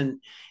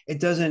 And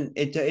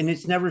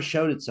it's never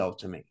showed itself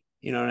to me.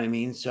 You know what I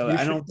mean? So You I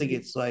should, don't think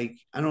it's like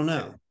I don't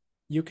know.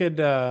 you could,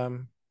 I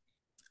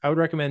would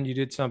recommend you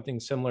did something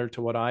similar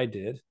to what I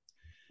did.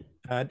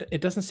 It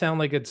doesn't sound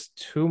like it's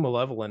too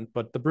malevolent,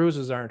 but the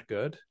bruises aren't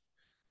good.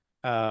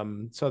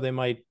 So they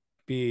might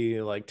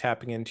be like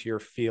tapping into your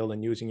field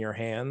and using your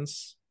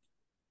hands,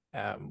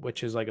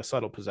 which is like a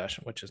subtle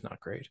possession, which is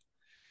not great.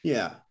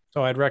 Yeah,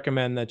 So I'd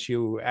recommend that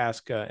you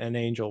ask an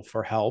angel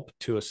for help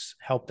to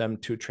help them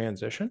to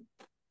transition,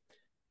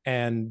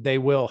 and they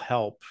will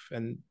help,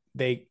 and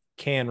they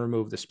can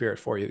remove the spirit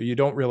for you. You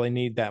don't really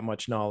need that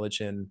much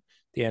knowledge in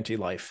the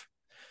anti-life,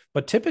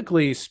 but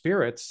typically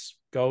spirits,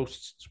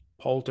 ghosts,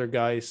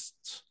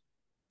 poltergeists,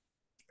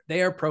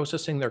 they are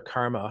processing their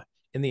karma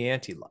in the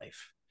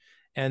anti-life,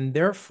 and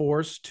they're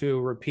forced to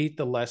repeat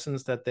the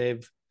lessons that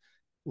they've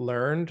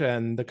learned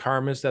and the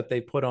karmas that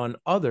they put on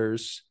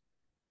others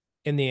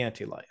in the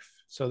anti-life.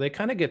 So they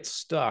kind of get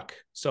stuck.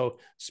 So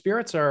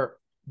spirits are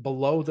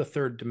below the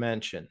third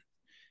dimension,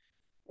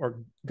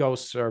 or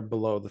ghosts are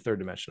below the third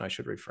dimension. I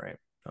should reframe,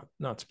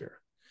 not spirit.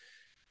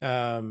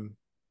 Um,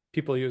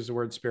 People use the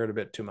word spirit a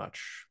bit too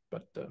much,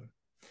 but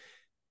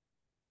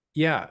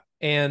yeah.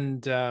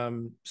 And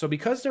so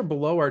because they're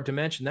below our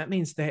dimension, that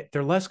means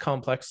they're less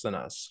complex than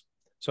us.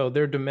 So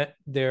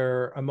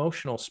their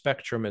emotional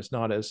spectrum is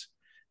not as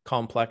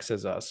complex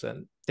as us,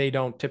 and they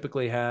don't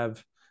typically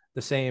have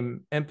the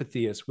same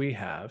empathy as we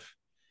have,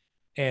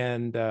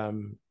 and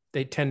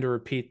they tend to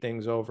repeat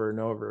things over and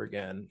over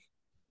again.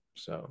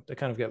 So they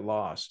kind of get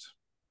lost.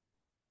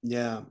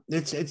 yeah.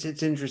 It's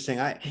interesting.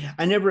 I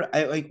never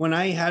I like when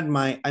I had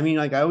my. I mean,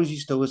 like I always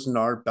used to listen to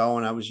Art Bell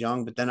when I was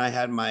young, but then I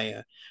had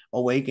my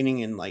awakening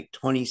in like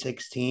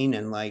 2016,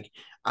 and like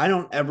I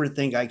don't ever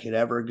think I could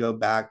ever go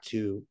back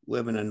to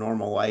living a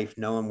normal life,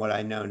 knowing what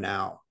I know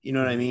now. You know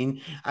what I Mhm.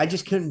 mean? I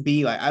just couldn't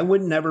be like I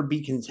would never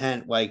be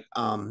content. Like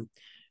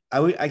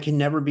I can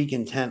never be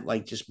content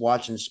like just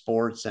watching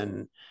sports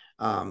and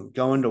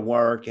going to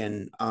work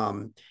and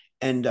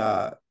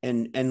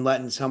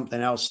letting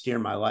something else steer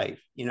my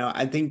life. You know,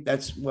 I think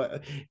that's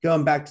what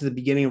going back to the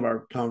beginning of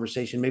our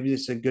conversation, maybe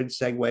this is a good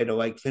segue to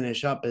like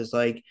finish up is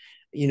like,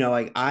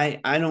 like I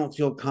don't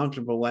feel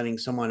comfortable letting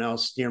someone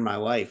else steer my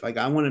life. Like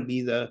I want to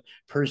be the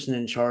person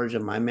in charge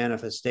of my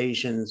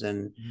manifestations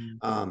and you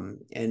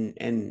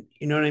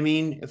know what I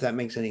mean? If that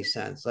makes any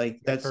sense. Like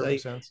Makes that's perfect like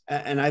sense.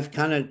 and I've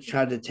kind of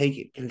tried to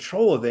take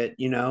control of it,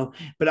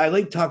 but I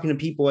like talking to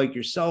people like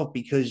yourself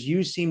because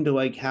you seem to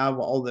like have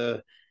all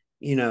the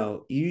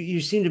you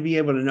seem to be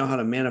able to know how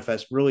to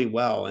manifest really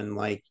well, and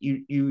like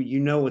you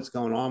know what's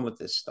going on with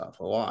this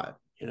stuff a lot.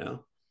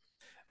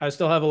 I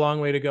still have a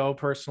long way to go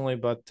personally,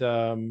 but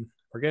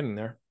we're getting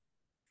there.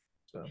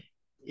 So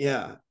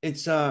Yeah,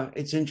 it's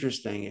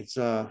interesting.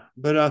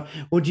 But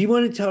well, do you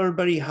want to tell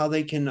everybody how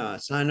they can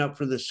sign up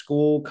for the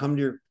school, come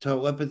to your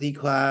telepathy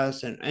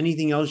class, and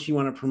anything else you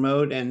want to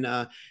promote? And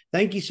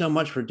thank you so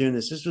much for doing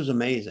this. This was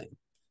amazing.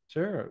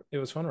 sure, it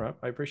was fun, Rob.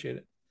 I appreciate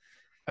it.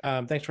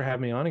 Thanks for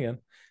having me on again.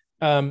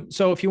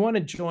 So if you want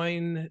to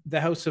join the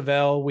House of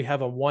L, we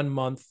have a 1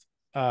 month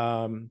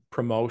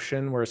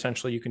promotion where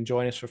essentially you can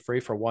join us for free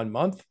for 1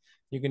 month.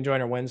 You can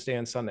join our Wednesday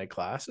and Sunday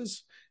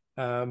classes.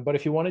 But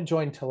if you want to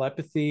join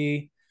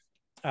telepathy,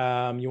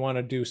 you want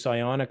to do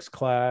psionics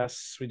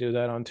class, we do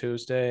that on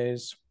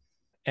Tuesdays,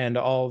 and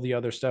all the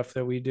other stuff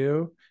that we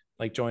do,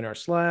 like join our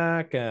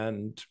Slack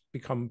and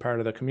become part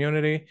of the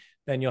community,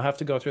 then you'll have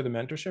to go through the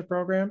mentorship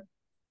program.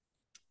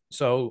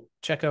 So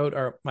check out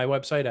my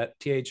website at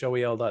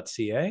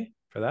thoel.ca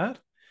for that.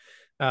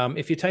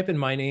 If you type in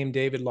my name,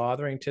 David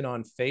Lotherington,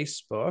 on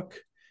Facebook,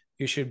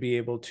 you should be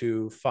able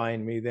to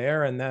find me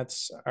there. And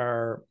that's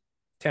our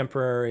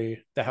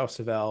temporary The House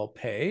of L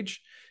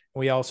page.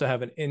 We also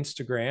have an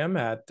Instagram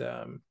at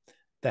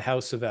The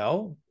House of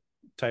L.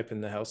 Type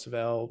in The House of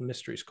L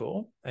Mystery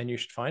School, and you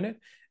should find it.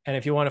 And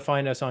if you want to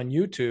find us on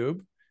YouTube,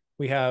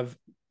 we have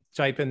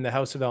type in The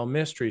House of L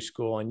Mystery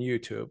School on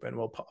YouTube, and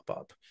we'll pop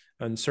up.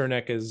 And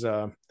Cernek is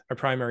our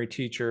primary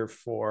teacher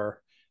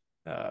for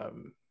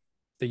the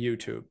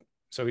YouTube.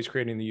 So he's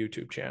creating the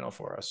YouTube channel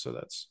for us. So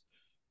that's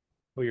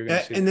what you're going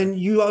to see. And then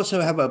you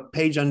also have a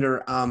page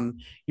under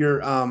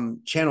your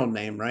channel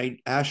name, right?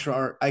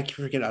 Ashtar, I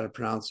forget how to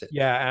pronounce it.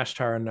 Yeah,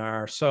 Ashtar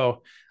Anar.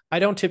 So I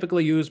don't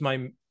typically use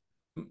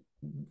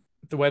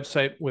the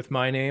website with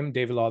my name,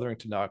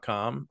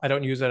 davidlotherington.com. I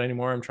don't use that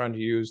anymore. I'm trying to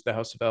use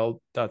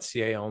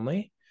thehouseofl.ca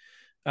only.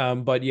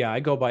 But yeah,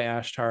 I go by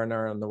Ashtar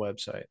Anar on the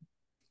website.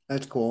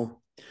 That's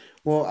cool.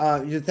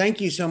 Well, thank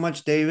you so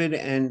much, David.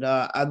 And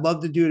I'd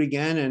love to do it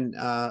again. And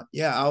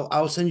yeah,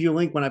 I'll send you a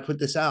link when I put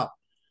this out.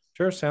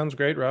 Sure. Sounds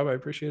great, Rob. I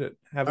appreciate it.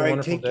 Have All a right.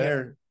 wonderful Take day.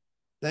 care.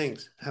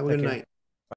 Thanks. Have a Take good care. night.